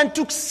as if a man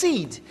took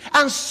seed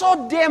and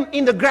sowed them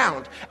in the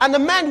ground. And the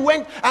man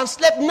went and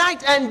slept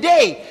night and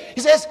day.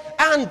 He says,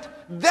 and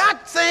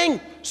that thing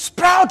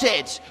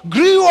sprouted,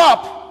 grew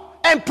up,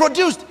 and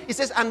produced. He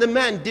says, and the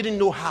man didn't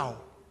know how.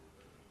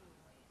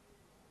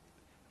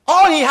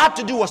 All he had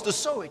to do was to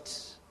sow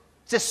it.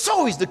 He says,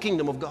 sow is the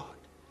kingdom of God.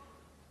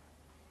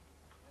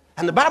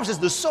 And the Bible says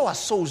the sower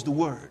sows the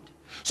word.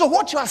 So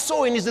what you are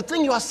sowing is the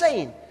thing you are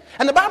saying.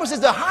 And the Bible says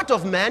the heart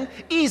of man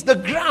is the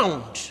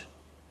ground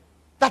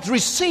that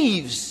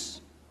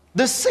receives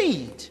the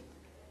seed.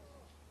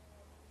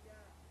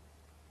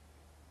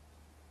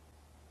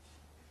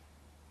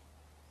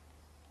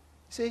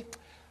 See,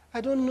 I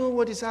don't know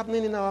what is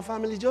happening in our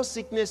family, just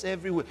sickness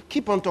everywhere.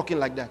 Keep on talking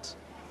like that.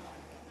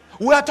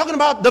 We are talking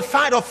about the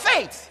fight of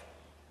faith.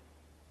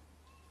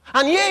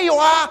 And here you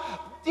are,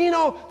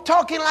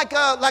 talking like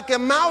a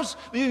mouse.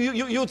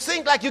 You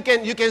think like you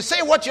can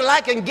say what you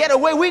like and get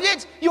away with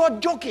it. You are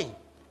joking.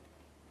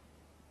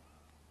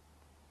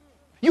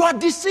 You are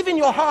deceiving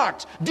your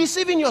heart,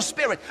 deceiving your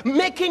spirit,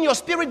 making your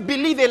spirit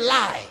believe a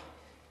lie.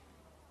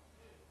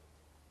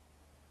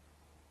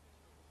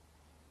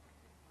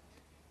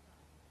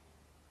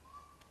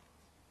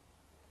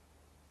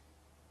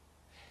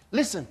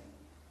 Listen,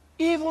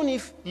 even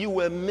if you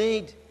were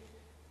made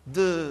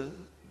the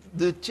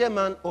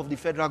chairman of the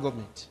federal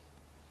government,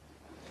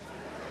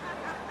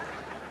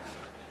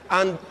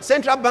 and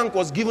central bank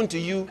was given to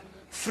you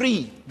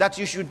free that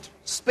you should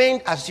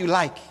spend as you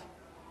like,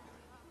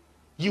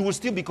 you will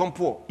still become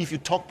poor if you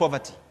talk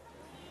poverty.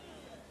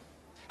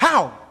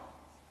 How?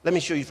 Let me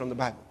show you from the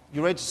Bible.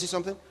 You ready to see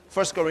something?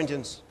 1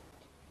 Corinthians.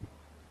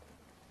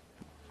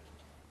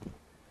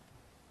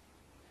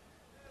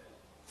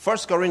 1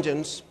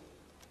 Corinthians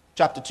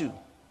chapter 2.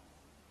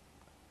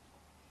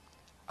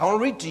 I want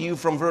to read to you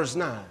from verse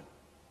 9.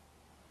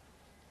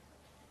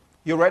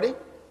 You ready?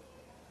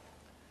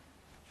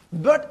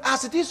 But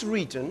as it is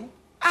written,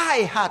 I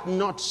had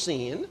not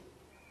seen,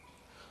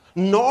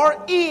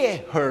 nor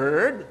ear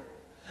heard,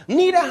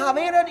 neither have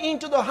entered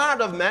into the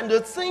heart of man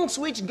the things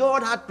which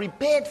God had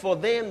prepared for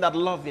them that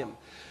love him.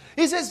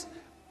 He says,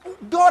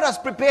 God has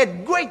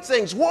prepared great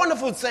things,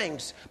 wonderful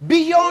things,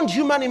 beyond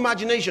human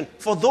imagination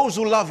for those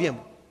who love him.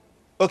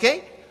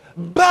 Okay?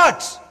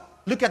 But,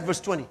 look at verse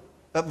 10.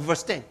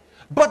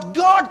 But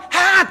God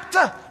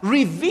hath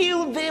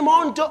revealed them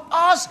unto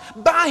us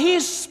by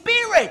his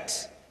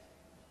Spirit.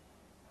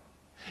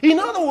 In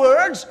other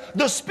words,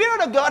 the Spirit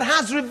of God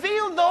has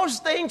revealed those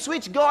things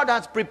which God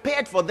has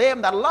prepared for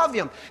them that love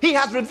him. He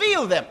has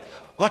revealed them.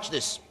 Watch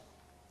this.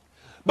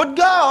 But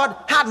God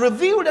had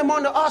revealed them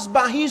unto us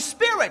by his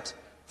Spirit.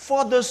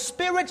 For the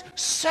Spirit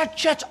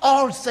searcheth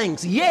all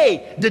things,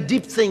 yea, the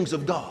deep things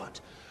of God.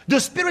 The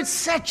Spirit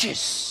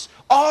searches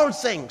all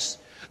things.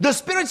 The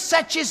Spirit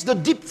searches the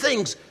deep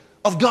things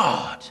of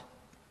God.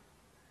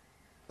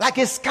 Like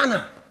a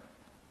scanner.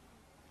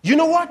 You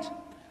know what?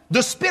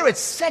 The Spirit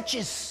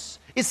searches,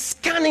 is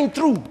scanning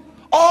through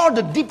all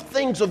the deep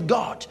things of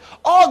God,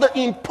 all the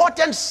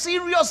important,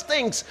 serious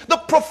things, the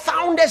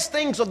profoundest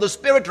things of the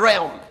spirit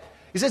realm.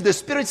 He says the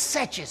Spirit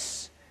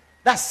searches.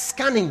 That's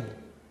scanning.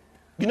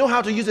 You know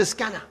how to use a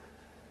scanner?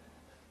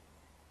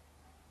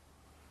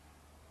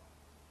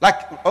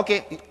 Like,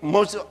 okay,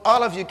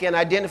 all of you can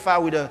identify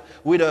with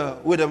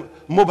a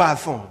mobile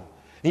phone.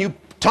 And you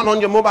turn on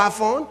your mobile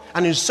phone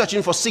and you're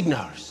searching for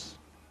signals.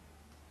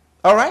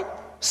 All right?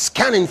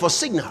 Scanning for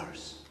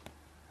signals.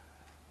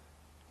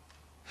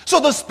 So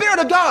the Spirit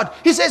of God,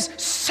 he says,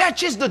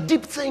 searches the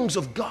deep things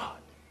of God.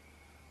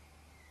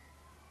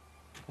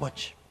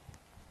 Watch.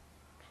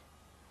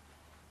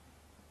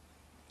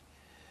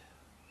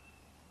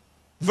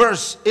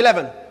 Verse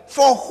 11.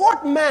 For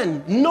what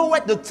man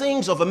knoweth the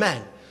things of a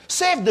man,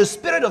 save the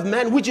spirit of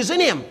man which is in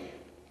him?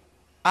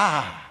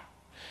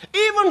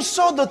 Even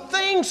so the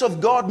things of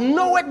God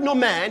knoweth no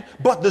man,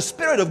 but the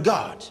Spirit of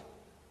God.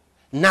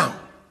 Now,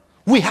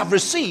 we have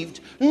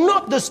received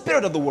not the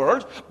spirit of the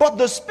world, but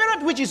the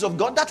Spirit which is of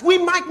God, that we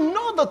might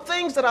know the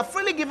things that are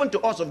freely given to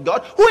us of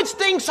God, which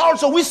things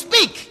also we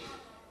speak.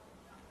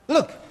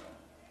 Look,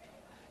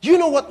 you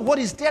know what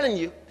he's telling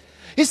you?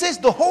 He says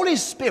the Holy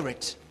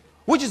Spirit,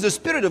 which is the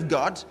Spirit of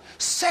God,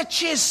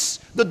 searches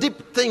the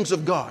deep things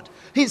of God.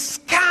 He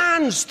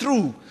scans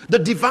through the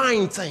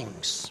divine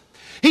things.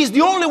 He's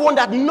the only one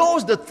that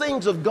knows the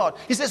things of God.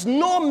 He says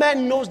no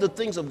man knows the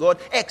things of God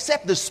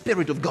except the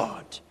Spirit of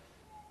God.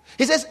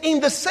 He says in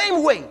the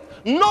same way,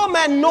 no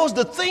man knows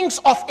the things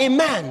of a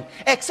man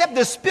except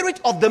the spirit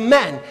of the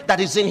man that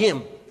is in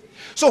him.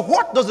 So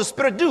what does the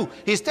Spirit do?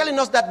 He's telling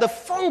us that the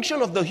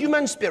function of the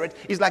human spirit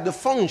is like the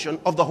function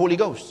of the Holy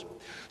Ghost.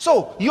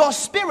 So your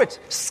spirit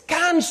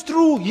scans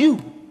through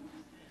you.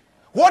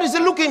 What is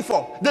it looking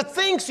for? The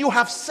things you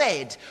have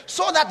said,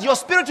 so that your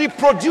spirit will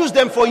produce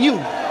them for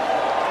you.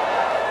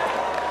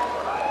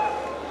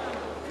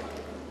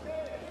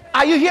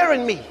 Are you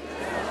hearing me?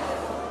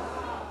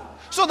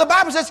 So the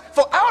Bible says,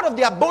 for out of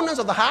the abundance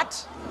of the heart,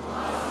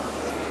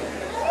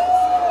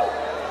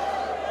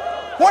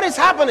 what is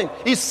happening?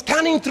 He's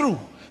scanning through,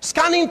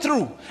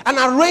 and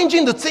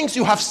arranging the things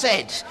you have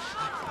said.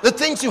 The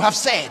things you have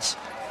said.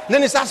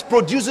 Then he starts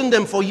producing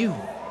them for you.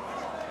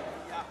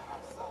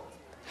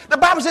 The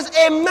Bible says,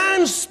 a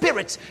man's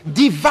spirit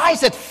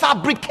deviseth,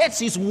 fabricates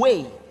his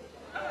way.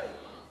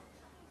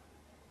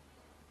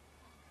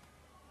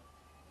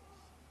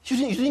 You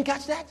didn't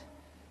catch that?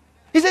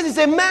 He says it's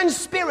a man's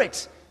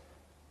spirit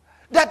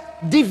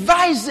that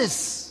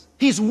devises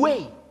his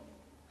way.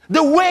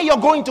 The way you're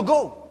going to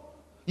go.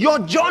 Your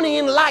journey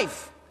in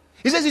life.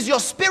 He says it's your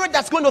spirit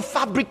that's going to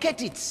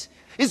fabricate it.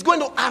 It's going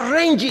to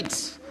arrange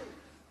it.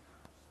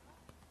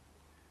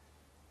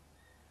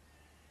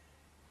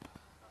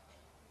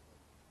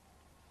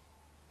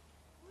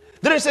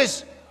 Then it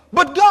says,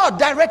 but God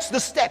directs the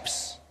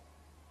steps.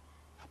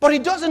 But he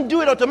doesn't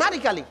do it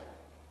automatically.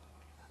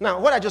 Now,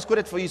 what I just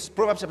quoted for you is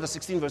Proverbs chapter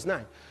 16, verse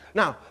 9.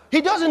 Now,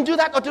 he doesn't do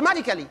that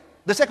automatically.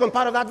 The second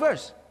part of that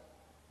verse.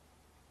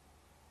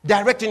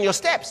 Directing your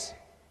steps.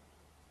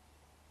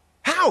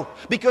 How?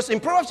 Because in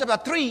Proverbs chapter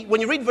 3, when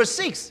you read verse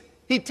 6,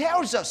 he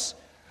tells us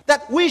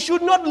that we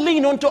should not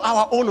lean unto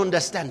our own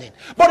understanding,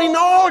 but in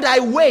all thy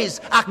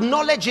ways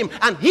acknowledge him,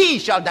 and he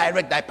shall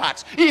direct thy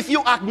paths. If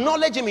you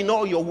acknowledge him in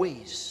all your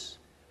ways.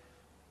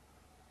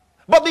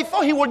 But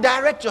before he will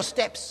direct your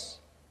steps,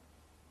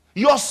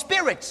 your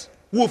spirit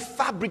will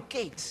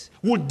fabricate,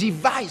 will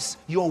devise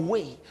your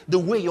way, the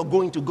way you're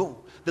going to go.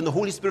 Then the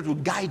Holy Spirit will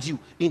guide you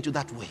into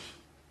that way.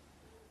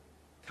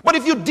 But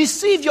if you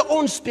deceive your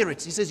own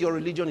spirit, he says your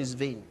religion is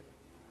vain.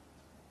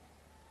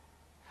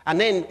 And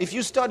then if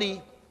you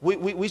study,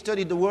 we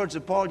studied the words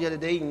of Paul the other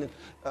day in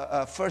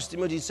 1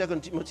 Timothy, 2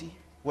 Timothy,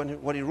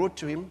 when he wrote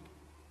to him.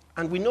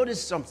 And we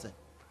noticed something.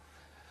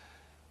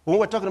 When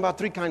we're talking about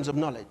three kinds of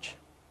knowledge.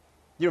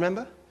 Do you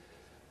remember?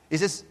 He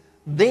says,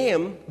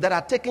 them that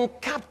are taken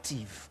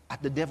captive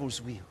at the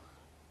devil's will.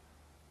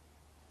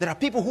 There are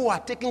people who are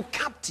taken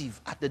captive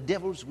at the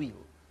devil's will.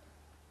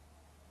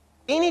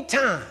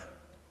 Anytime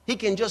he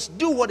can just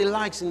do what he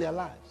likes in their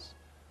lives.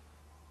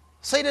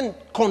 Satan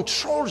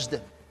controls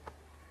them.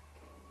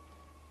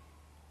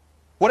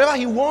 Whatever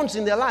he wants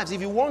in their lives,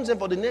 if he wants them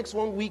for the next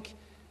 1 week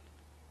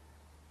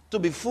to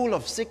be full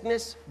of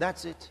sickness,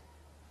 that's it.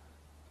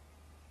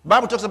 The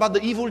Bible talks about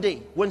the evil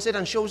day when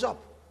Satan shows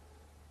up.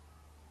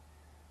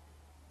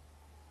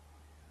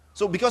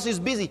 So because he's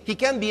busy, he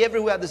can't be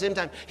everywhere at the same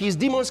time. His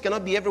demons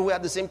cannot be everywhere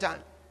at the same time.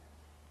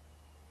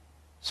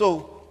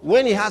 So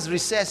when he has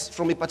recess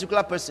from a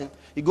particular person,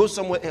 he goes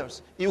somewhere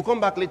else. He will come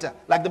back later.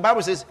 Like the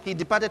Bible says, he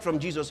departed from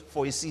Jesus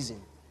for a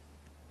season.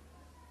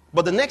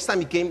 But the next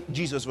time he came,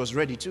 Jesus was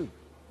ready too.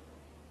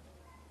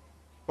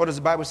 What does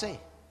the Bible say? It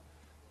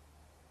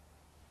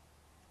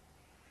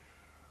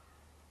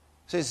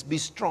says, be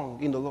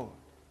strong in the Lord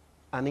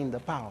and in the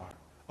power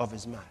of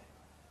his might.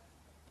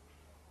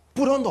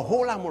 Put on the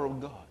whole armor of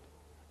God,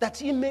 that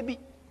ye may be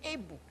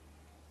able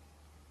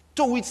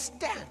to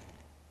withstand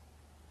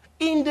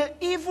in the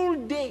evil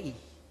day.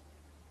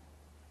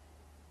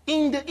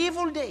 In the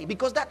evil day,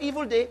 because that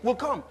evil day will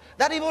come.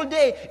 That evil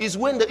day is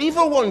when the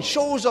evil one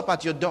shows up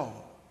at your door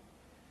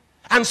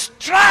and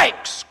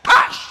strikes,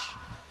 crash.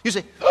 You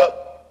say,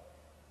 oh,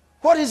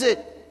 what is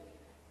it?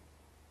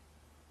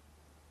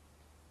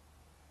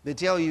 They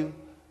tell you,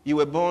 you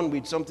were born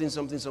with something,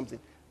 something, something.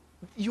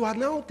 You are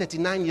now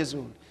 39 years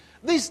old.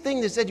 This thing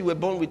they said you were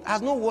born with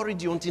has not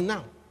worried you until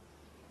now.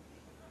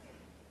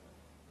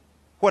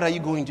 What are you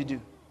going to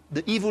do?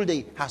 The evil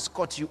day has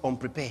caught you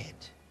unprepared.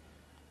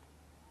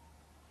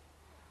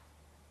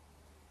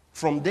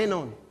 From then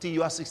on till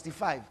you are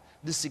 65,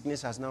 this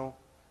sickness has now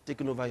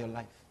taken over your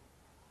life.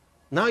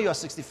 Now you are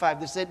 65.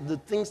 They said the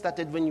thing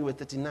started when you were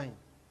 39.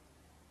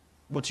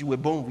 But you were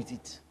born with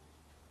it.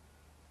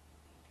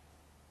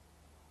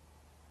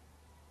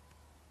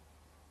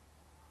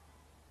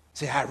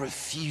 Say, I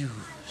refuse.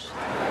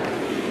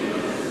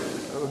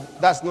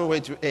 That's no way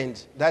to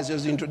end. That's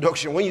just the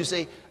introduction. When you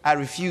say, I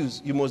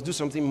refuse, you must do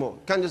something more.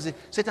 You can't just say,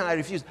 Satan, I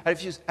refuse, I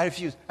refuse, I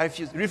refuse, I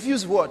refuse.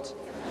 Refuse what?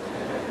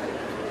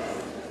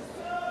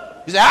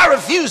 You say, I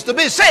refuse to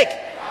be sick.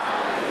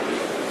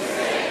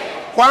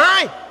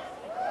 Why?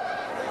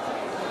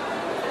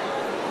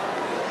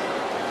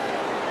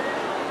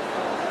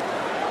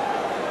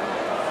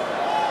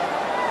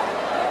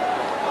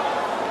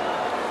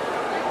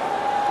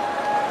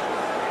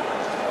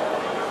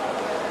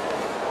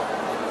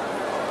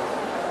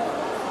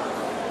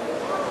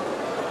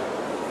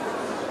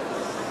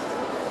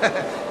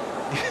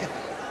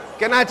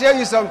 Can I tell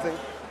you something?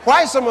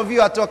 Why some of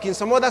you are talking,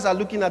 some others are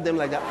looking at them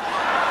like that.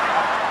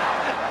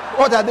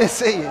 What are they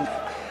saying?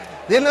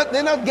 They're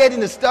not getting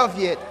the stuff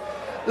yet.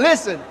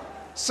 Listen,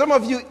 some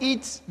of you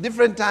eat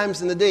different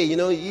times in the day. You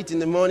know, you eat in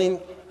the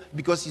morning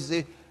because you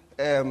say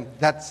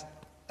that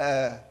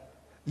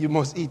you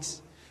must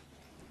eat.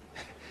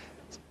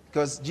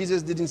 Because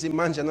Jesus didn't say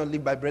man shall not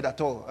live by bread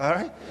at all. All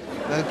right?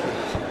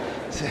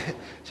 Okay.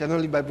 Shall not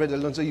live by bread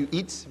alone. So you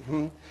eat.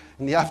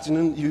 In the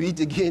afternoon, you eat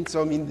again.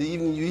 Some in the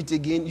evening, you eat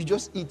again. You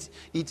just eat.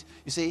 You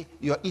say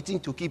you are eating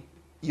to keep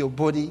your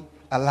body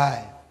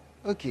alive.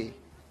 Okay.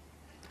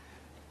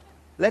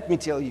 Let me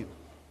tell you,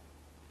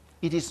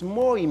 it is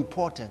more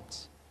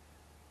important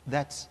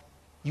that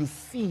you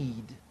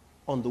feed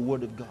on the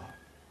Word of God.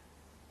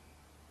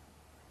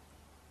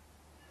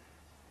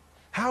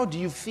 How do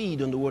you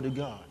feed on the Word of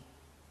God?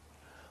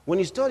 When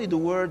you study the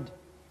Word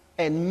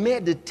and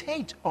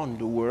meditate on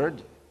the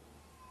Word,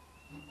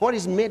 what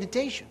is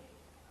meditation?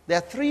 There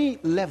are 3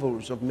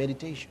 levels of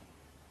meditation.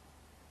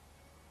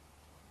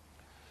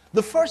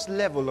 The first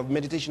level of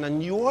meditation,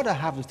 and you ought to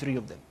have the 3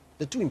 of them.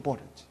 They're too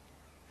important.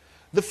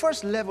 The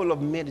first level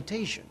of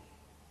meditation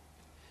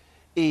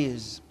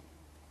is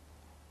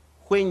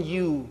when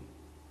you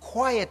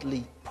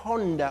quietly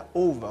ponder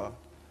over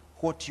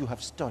what you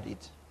have studied,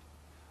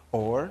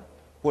 or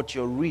what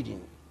you're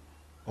reading,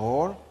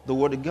 or the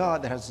Word of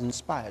God that has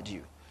inspired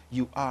you.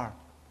 You are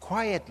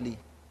quietly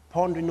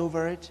pondering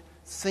over it,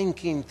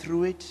 thinking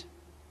through it.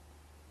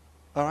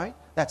 All right?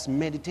 That's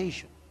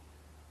meditation.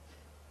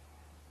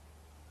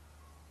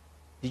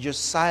 You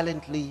just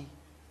silently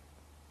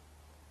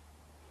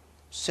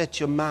set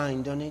your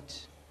mind on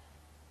it,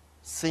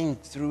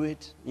 think through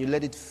it, you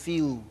let it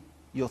fill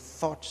your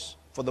thoughts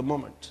for the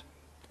moment.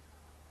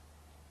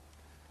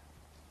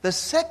 The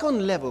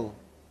second level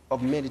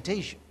of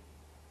meditation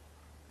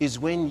is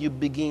when you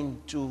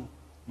begin to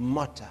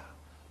mutter.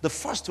 The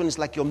first one is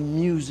like you're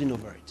musing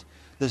over it.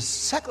 The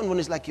second one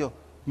is like you're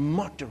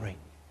muttering.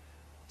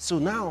 So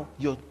now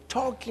you're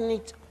talking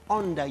it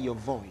under your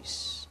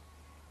voice.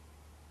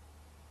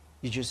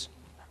 You just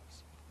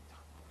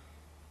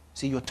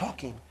see, you're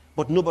talking,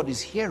 but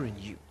nobody's hearing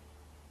you.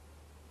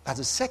 That's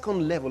the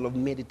second level of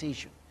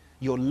meditation.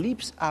 Your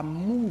lips are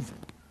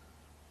moving.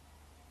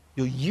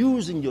 You're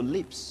using your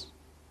lips.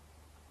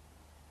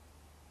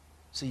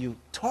 So you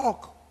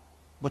talk,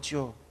 but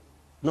you're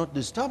not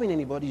disturbing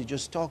anybody. You're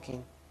just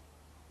talking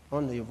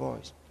under your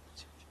voice.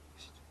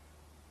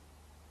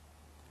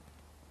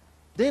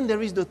 Then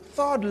there is the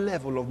third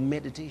level of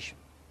meditation.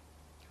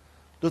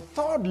 The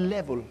third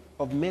level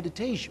of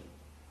meditation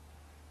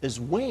is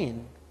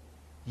when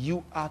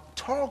you are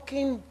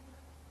talking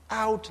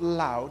out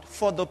loud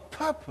for the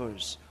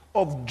purpose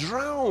of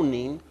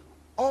drowning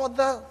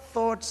other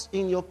thoughts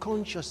in your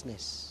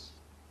consciousness.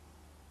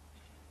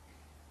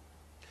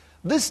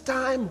 This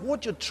time,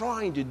 what you're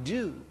trying to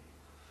do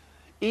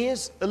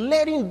is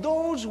letting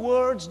those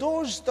words,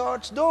 those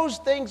thoughts, those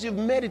things you've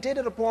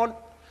meditated upon,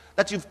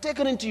 that you've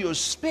taken into your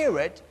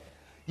spirit,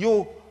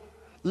 you're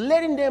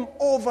letting them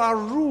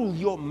overrule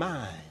your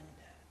mind.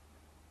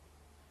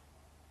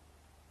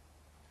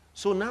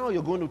 So now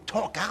you're going to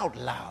talk out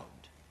loud.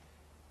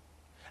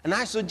 And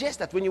I suggest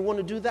that when you want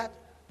to do that,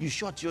 you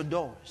shut your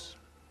doors.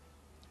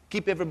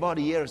 Keep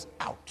everybody's ears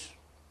out.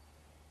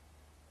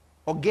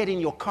 Or get in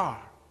your car.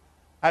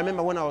 I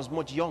remember when I was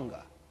much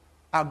younger,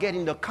 I'll get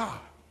in the car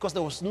because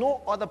there was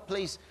no other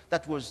place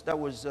that was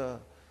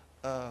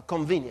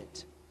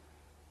convenient.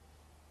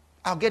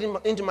 I'll get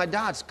into my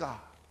dad's car.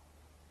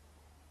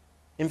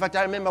 In fact,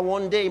 I remember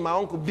one day my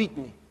uncle beat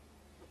me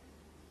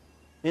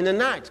in the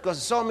night because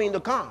he saw me in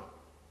the car.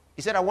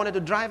 He said I wanted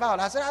to drive out.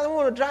 I said, I don't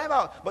want to drive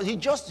out. But he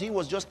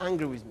was just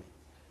angry with me.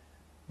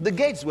 The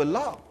gates were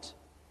locked.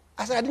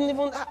 I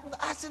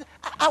said,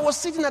 I was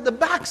sitting at the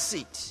back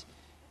seat.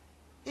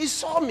 He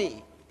saw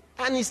me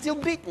and he still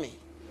beat me.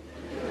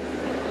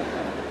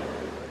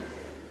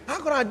 How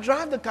could I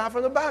drive the car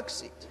from the back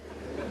seat?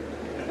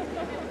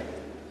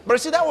 But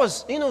see, that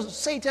was,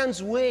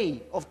 Satan's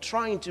way of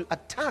trying to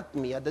attack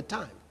me at the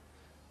time.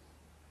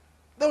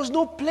 There was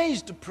no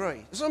place to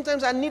pray.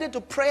 Sometimes I needed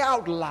to pray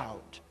out loud.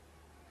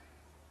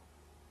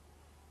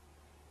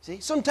 See,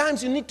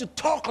 sometimes you need to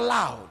talk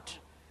loud.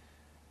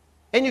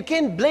 And you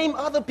can't blame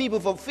other people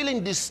for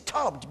feeling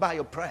disturbed by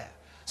your prayer.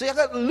 So you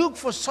got to look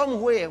for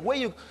somewhere where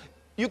you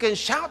can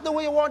shout the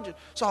way you want to.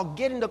 So I'll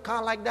get in the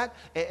car like that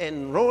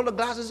and roll the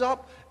glasses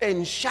up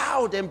and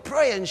shout and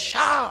pray and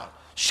shout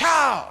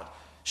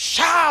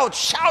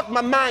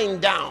my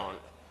mind down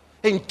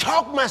and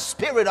talk my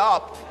spirit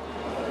up.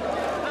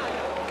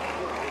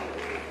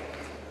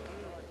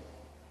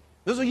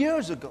 Those were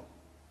years ago.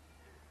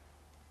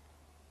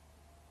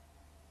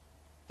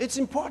 It's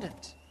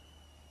important.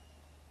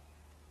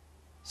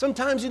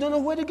 Sometimes you don't know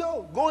where to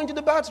go. Go into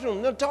the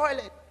bathroom, the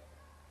toilet.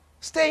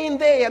 Stay in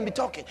there and be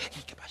talking.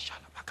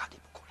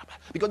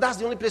 Because that's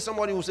the only place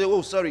somebody will say,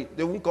 oh, sorry,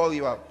 they won't call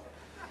you out.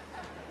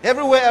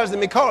 Everywhere else they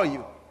may call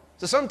you.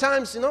 So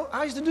sometimes,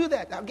 I used to do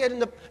that. I'll get in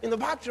the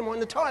bathroom or in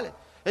the toilet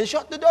and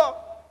shut the door.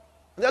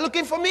 And they're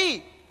looking for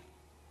me.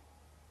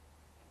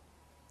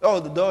 Oh,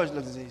 the door is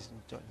looking at this.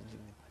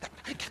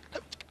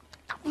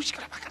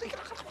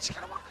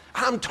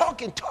 I'm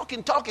talking.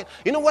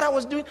 You know what I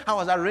was doing? I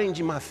was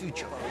arranging my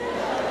future.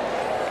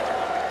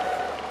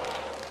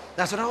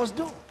 That's what I was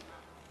doing.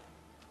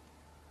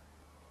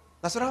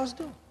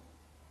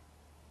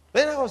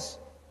 When I was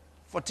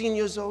 14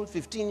 years old,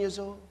 15 years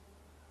old,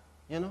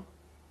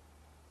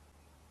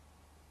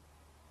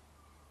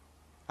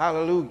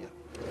 Hallelujah.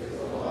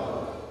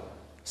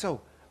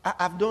 So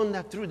I've done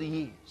that through the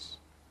years.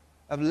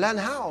 I've learned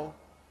how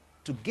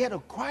to get a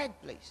quiet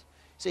place.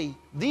 See,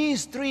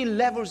 these 3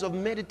 levels of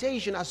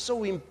meditation are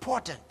so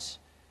important.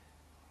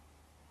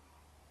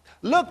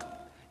 Look,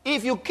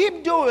 if you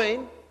keep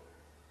doing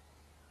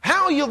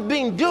how you've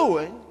been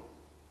doing,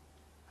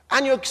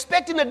 and you're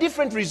expecting a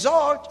different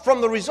result from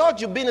the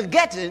result you've been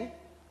getting,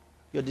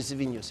 you're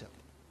deceiving yourself.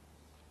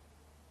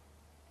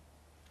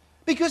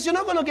 Because you're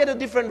not going to get a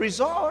different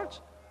result.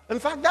 In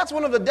fact, that's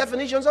one of the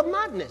definitions of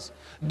madness.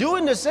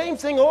 Doing the same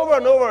thing over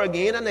and over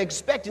again and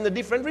expecting a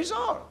different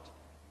result.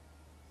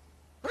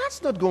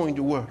 That's not going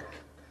to work.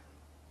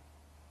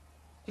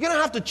 You're going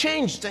to have to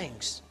change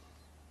things.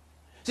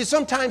 See,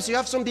 sometimes you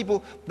have some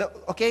people that,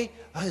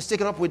 he's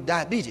taken up with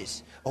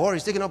diabetes, or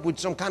he's taken up with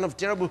some kind of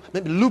terrible,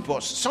 maybe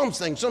lupus, some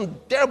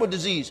terrible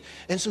disease.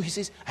 And so he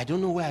says, I don't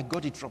know where I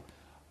got it from.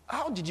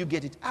 How did you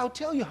get it? I'll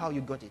tell you how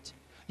you got it.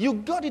 You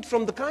got it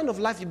from the kind of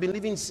life you've been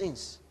living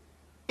since.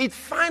 It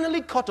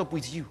finally caught up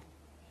with you.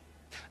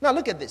 Now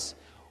look at this.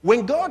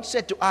 When God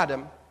said to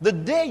Adam, the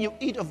day you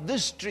eat of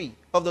this tree,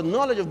 of the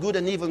knowledge of good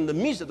and evil in the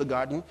midst of the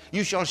garden,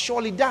 you shall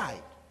surely die.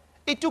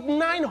 It took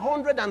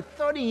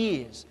 930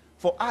 years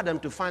for Adam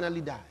to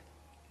finally die.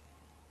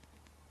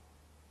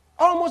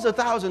 Almost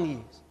 1,000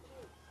 years.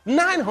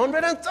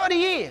 930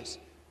 years.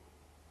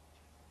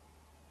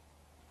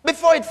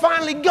 Before it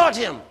finally got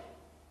him.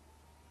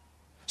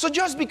 So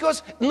just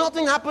because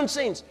nothing happened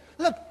since,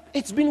 look,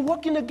 it's been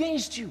working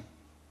against you.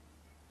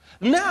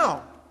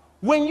 Now,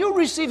 when you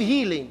receive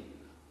healing,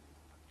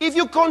 if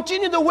you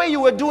continue the way you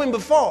were doing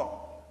before,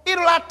 it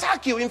will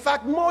attack you, in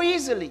fact, more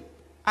easily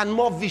and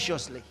more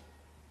viciously.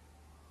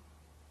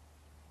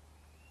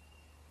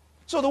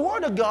 So the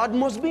word of God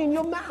must be in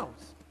your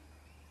mouth.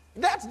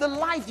 That's the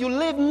life you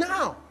live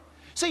now.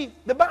 See,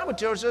 the Bible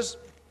tells us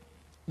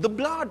the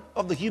blood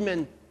of the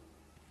human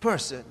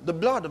person, the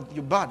blood of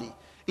your body,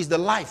 is the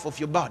life of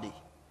your body.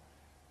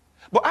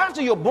 But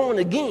after you're born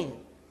again,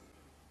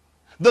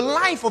 the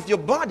life of your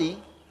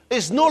body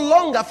is no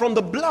longer from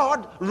the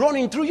blood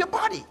running through your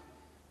body.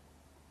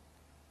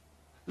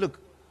 Look,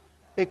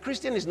 a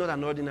Christian is not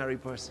an ordinary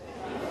person.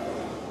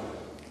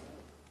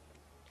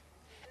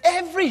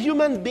 Every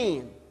human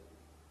being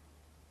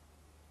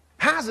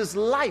has his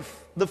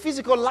life, the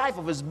physical life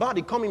of his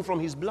body coming from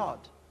his blood.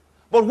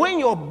 But when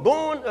you're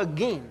born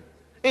again,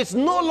 it's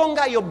no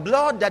longer your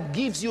blood that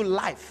gives you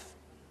life.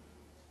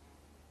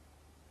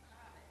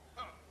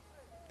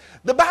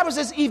 The Bible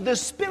says, if the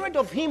spirit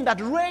of him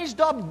that raised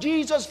up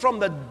Jesus from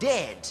the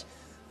dead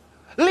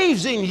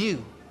lives in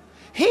you,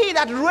 he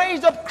that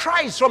raised up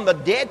Christ from the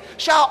dead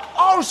shall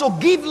also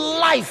give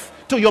life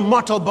to your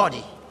mortal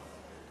body.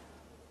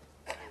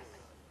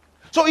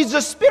 So it's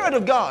the Spirit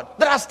of God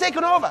that has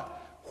taken over.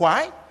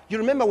 Why? You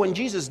remember when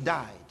Jesus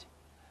died,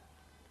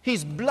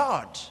 his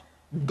blood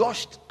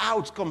gushed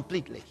out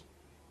completely.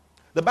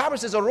 The Bible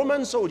says a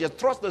Roman soldier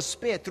thrust the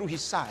spear through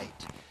his side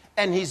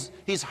and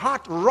his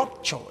heart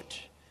ruptured.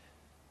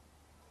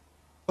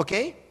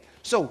 Okay?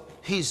 So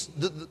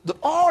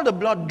all the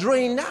blood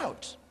drained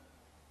out.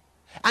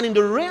 And in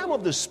the realm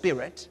of the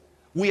Spirit,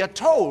 we are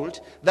told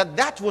that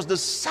that was the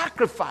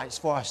sacrifice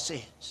for our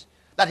sins.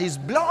 That his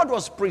blood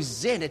was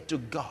presented to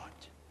God.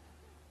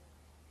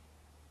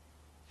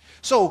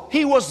 So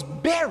he was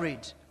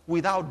buried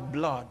without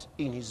blood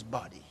in his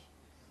body.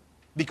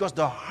 Because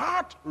the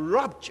heart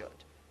ruptured.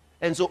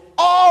 And so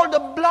all the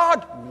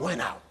blood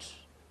went out.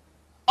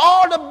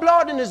 All the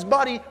blood in his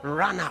body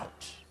ran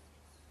out.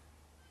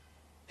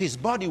 His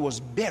body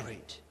was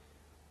buried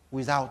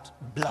without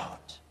blood.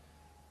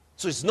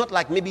 So it's not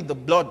like maybe the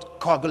blood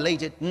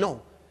coagulated.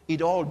 No,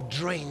 it all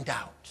drained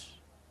out.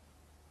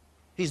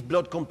 His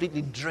blood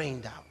completely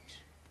drained out.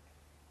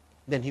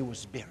 Then he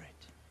was buried.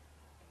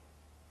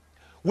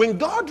 When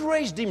God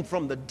raised him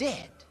from the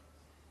dead,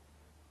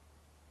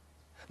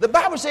 the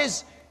Bible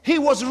says he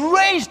was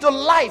raised to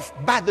life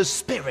by the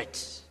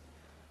Spirit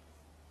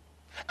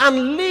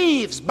and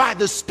lives by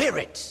the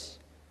Spirit.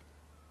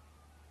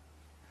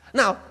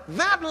 Now,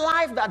 that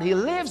life that he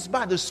lives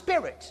by the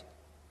Spirit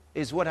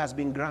is what has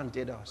been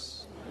granted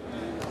us.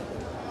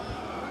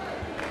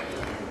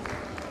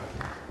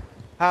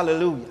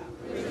 Hallelujah.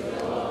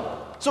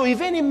 So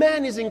if any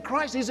man is in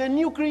Christ, he's a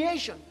new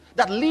creation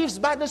that lives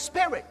by the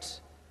Spirit.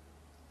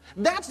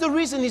 That's the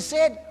reason he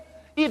said,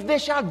 if they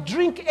shall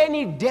drink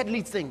any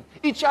deadly thing,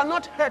 it shall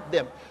not hurt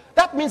them.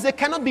 That means they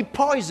cannot be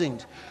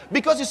poisoned.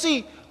 Because you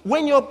see,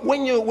 when you're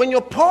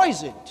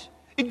poisoned,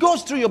 it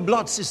goes through your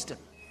blood system.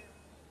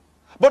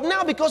 But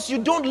now because you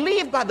don't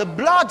live by the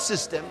blood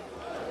system,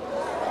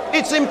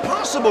 it's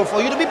impossible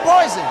for you to be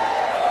poisoned.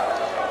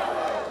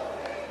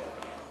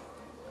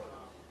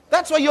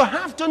 That's why you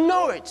have to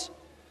know it.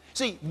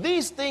 See,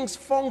 these things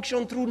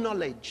function through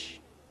knowledge.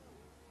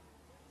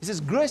 It says,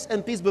 grace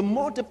and peace be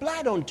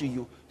multiplied unto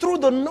you through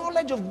the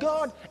knowledge of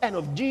God and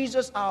of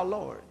Jesus our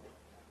Lord.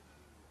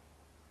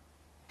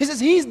 He says,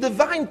 his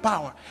divine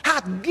power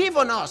hath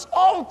given us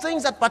all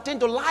things that pertain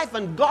to life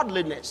and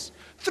godliness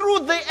through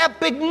the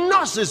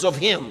epignosis of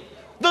him,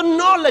 the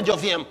knowledge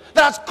of him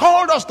that has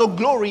called us to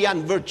glory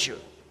and virtue.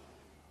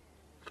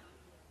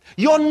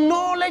 Your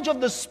knowledge of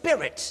the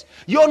Spirit,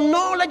 your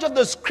knowledge of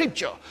the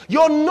Scripture,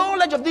 your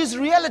knowledge of these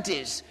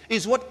realities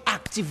is what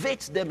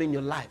activates them in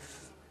your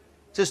life.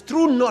 It says,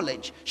 through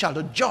knowledge shall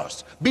the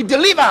just be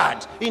delivered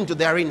into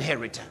their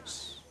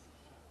inheritance.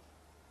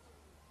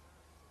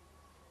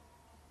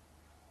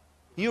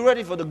 You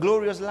ready for the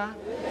glorious life?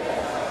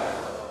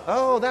 Yes.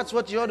 Oh, that's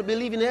what you ought to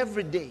believe in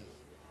every day.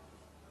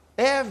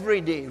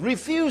 Every day.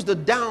 Refuse the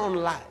down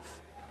life,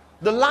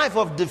 the life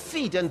of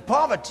defeat and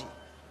poverty.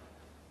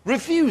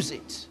 Refuse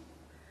it.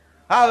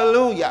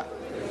 Hallelujah.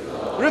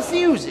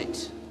 Refuse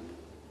it.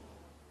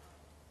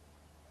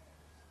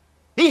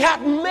 He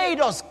had made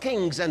us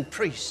kings and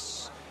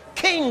priests.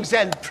 Kings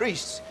and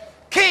priests.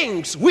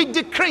 Kings, we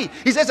decree.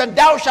 He says, and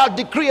thou shalt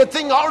decree a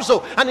thing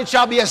also, and it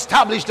shall be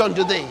established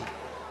unto thee.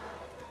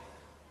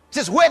 He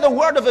says, where the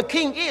word of a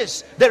king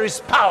is, there is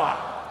power.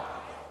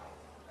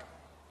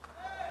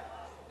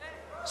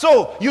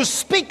 So you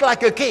speak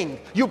like a king,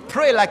 you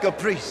pray like a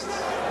priest.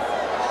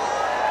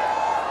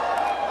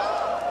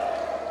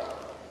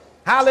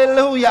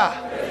 Hallelujah.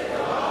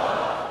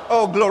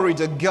 Oh, glory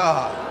to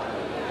God.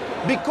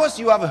 Because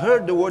you have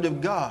heard the word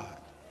of God,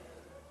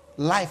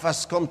 life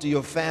has come to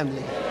your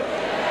family.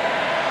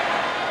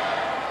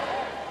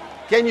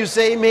 Can you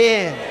say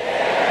amen?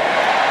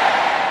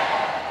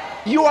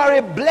 You are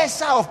a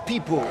blesser of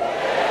people.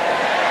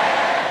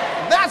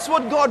 That's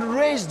what God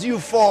raised you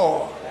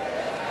for.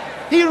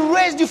 He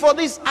raised you for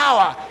this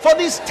hour, for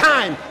this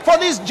time, for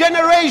this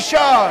generation.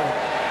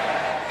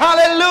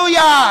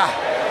 Hallelujah.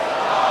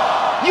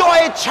 You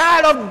are a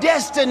child of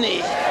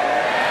destiny.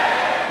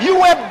 You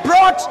were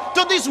brought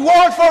to this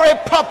world for a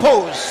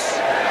purpose.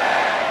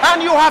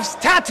 And you have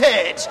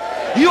started.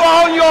 You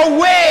are on your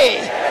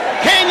way.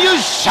 Can you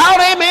shout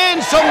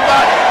amen,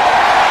 somebody?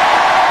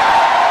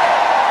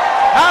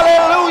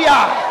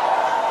 Hallelujah.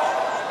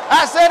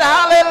 I said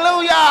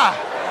hallelujah.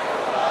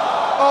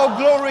 Oh,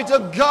 glory to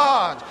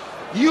God.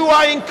 You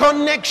are in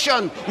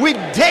connection with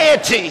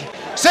deity.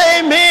 Say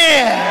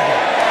amen.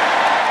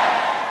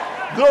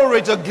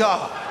 Glory to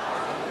God.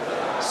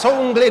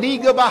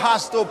 Songlediga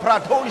bahasto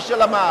prato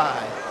shalamai.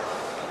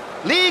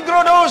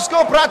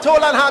 Ligrodosko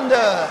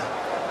pratolanhanda.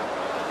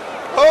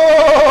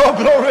 Oh,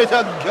 glory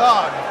to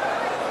God.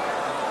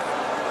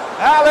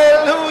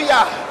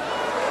 Hallelujah.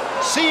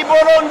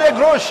 Siboronde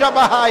grosha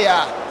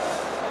bahaya.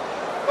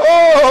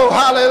 Oh,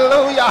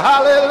 hallelujah,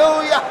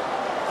 hallelujah.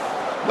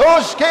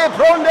 Doske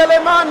prondele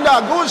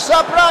manda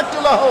gusa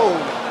pratulaho.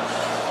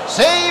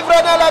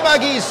 Sevra nella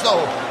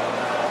magisto.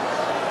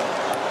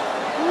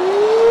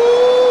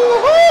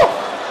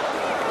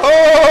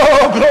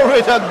 Oh,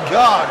 glory to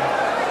God.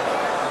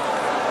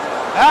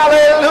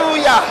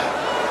 Hallelujah.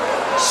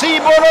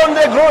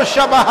 Siboronde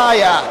grosha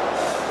bahaya.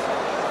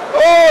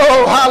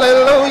 Oh,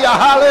 hallelujah,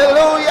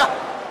 hallelujah.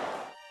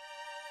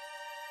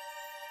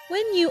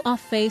 When you are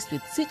faced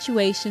with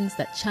situations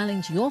that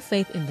challenge your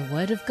faith in the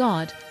Word of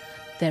God,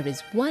 there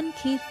is one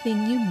key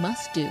thing you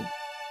must do.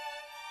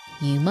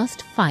 You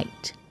must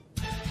fight.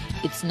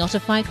 It's not a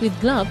fight with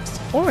gloves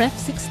or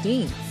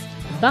F-16s,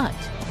 but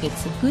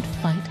it's a good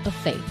fight of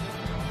faith.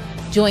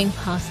 Join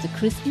Pastor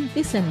Chris in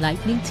this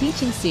enlightening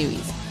teaching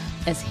series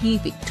as he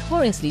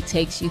victoriously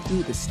takes you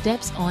through the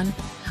steps on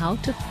how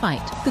to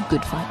fight the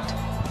good fight.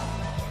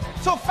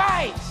 So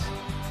fight.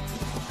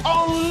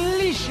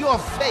 Unleash your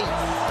faith.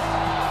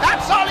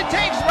 That's all it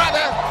takes,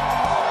 brother.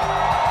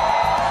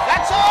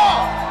 That's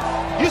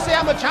all. You say,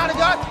 I'm a child of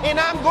God and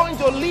I'm going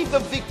to live the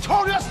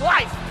victorious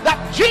life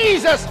that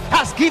Jesus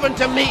has given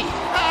to me.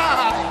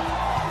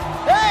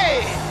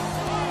 Hey.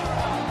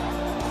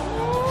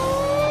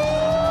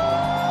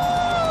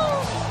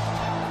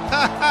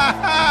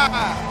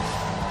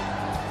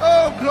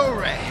 Oh,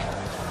 glory.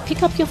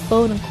 pick up your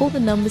phone and call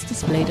the numbers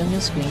displayed on your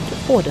screen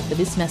to order for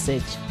this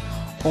message.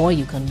 Or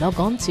you can log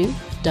on to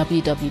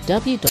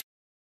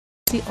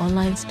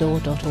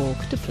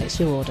www.onlinestore.org to place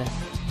your order.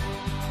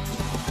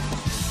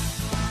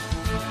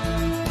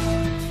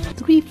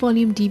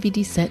 3-volume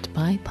DVD set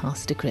by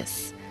Pastor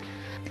Chris.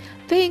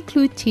 They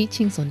include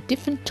teachings on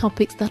different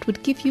topics that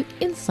would give you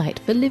insight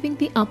for living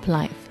the up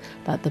life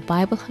that the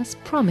Bible has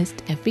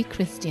promised every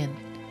Christian.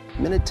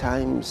 Many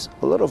times,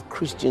 a lot of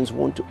Christians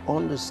want to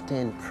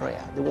understand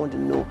prayer. They want to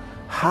know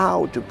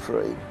how to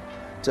pray,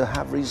 to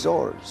have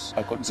results.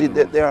 See,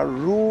 there are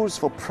rules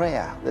for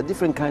prayer. There are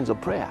different kinds of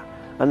prayer,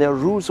 and there are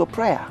rules for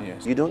prayer.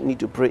 Yes. You don't need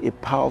to pray a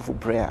powerful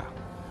prayer.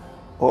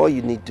 All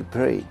you need to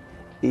pray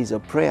is a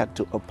prayer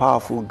to a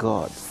powerful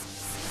God.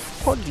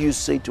 What do you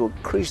say to a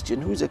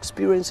Christian who is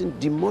experiencing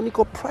demonic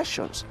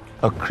oppressions?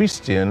 A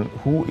Christian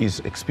who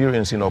is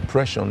experiencing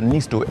oppression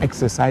needs to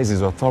exercise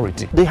his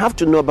authority. They have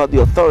to know about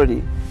the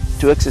authority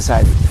to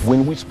exercise it.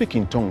 When we speak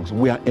in tongues,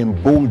 we are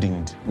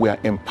emboldened, we are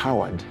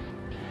empowered.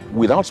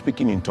 Without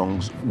speaking in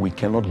tongues, we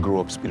cannot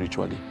grow up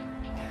spiritually.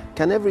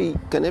 Can every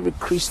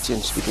Christian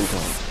speak in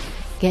tongues?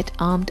 Get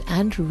armed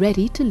and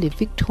ready to live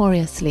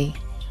victoriously.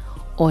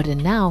 Order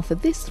now for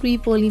this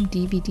 3-volume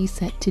DVD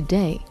set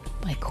today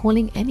by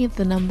calling any of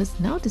the numbers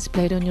now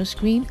displayed on your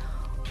screen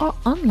or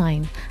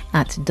online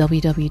at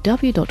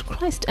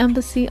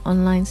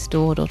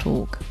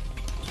www.christembassy.onlinestore.org.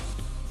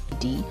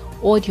 CD,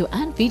 audio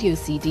and video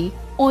CD,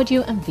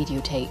 audio and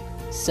videotape.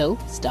 So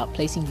start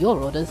placing your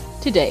orders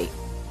today.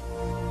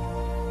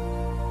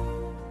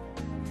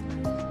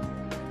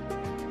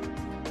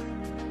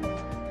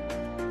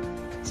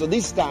 So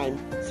this time,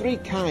 3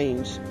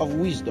 kinds of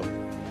wisdom.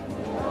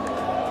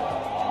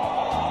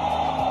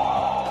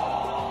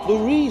 The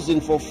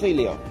reason for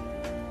failure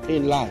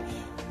in life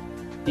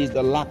is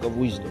the lack of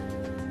wisdom.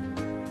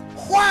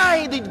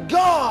 Why did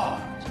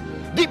God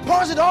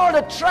deposit all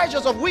the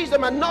treasures of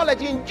wisdom and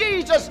knowledge in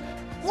Jesus?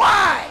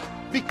 Why?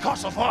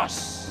 Because of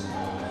us.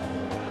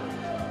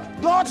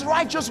 God's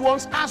righteous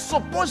ones are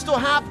supposed to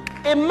have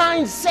a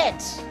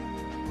mindset.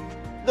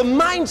 The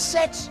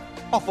mindset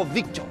of a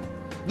victor.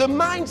 The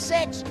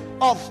mindset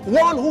of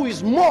one who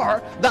is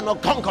more than a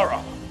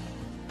conqueror.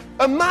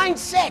 A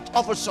mindset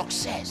of a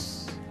success.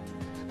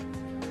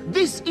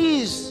 This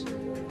is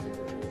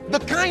the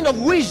kind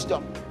of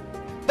wisdom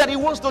that He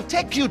wants to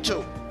take you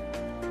to.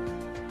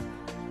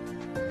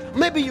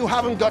 Maybe you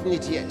haven't gotten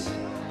it yet.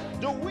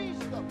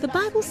 The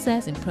Bible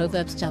says in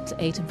Proverbs chapter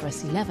 8 and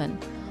verse 11,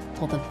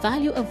 "For the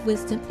value of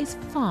wisdom is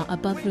far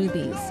above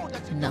rubies.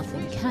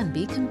 Nothing can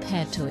be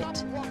compared to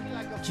it."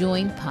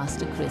 Join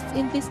Pastor Chris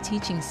in this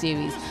teaching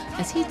series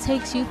as he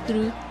takes you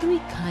through 3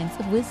 kinds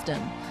of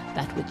wisdom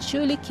that would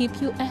surely keep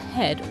you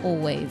ahead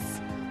always.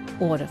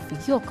 Order for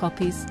your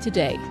copies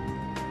today.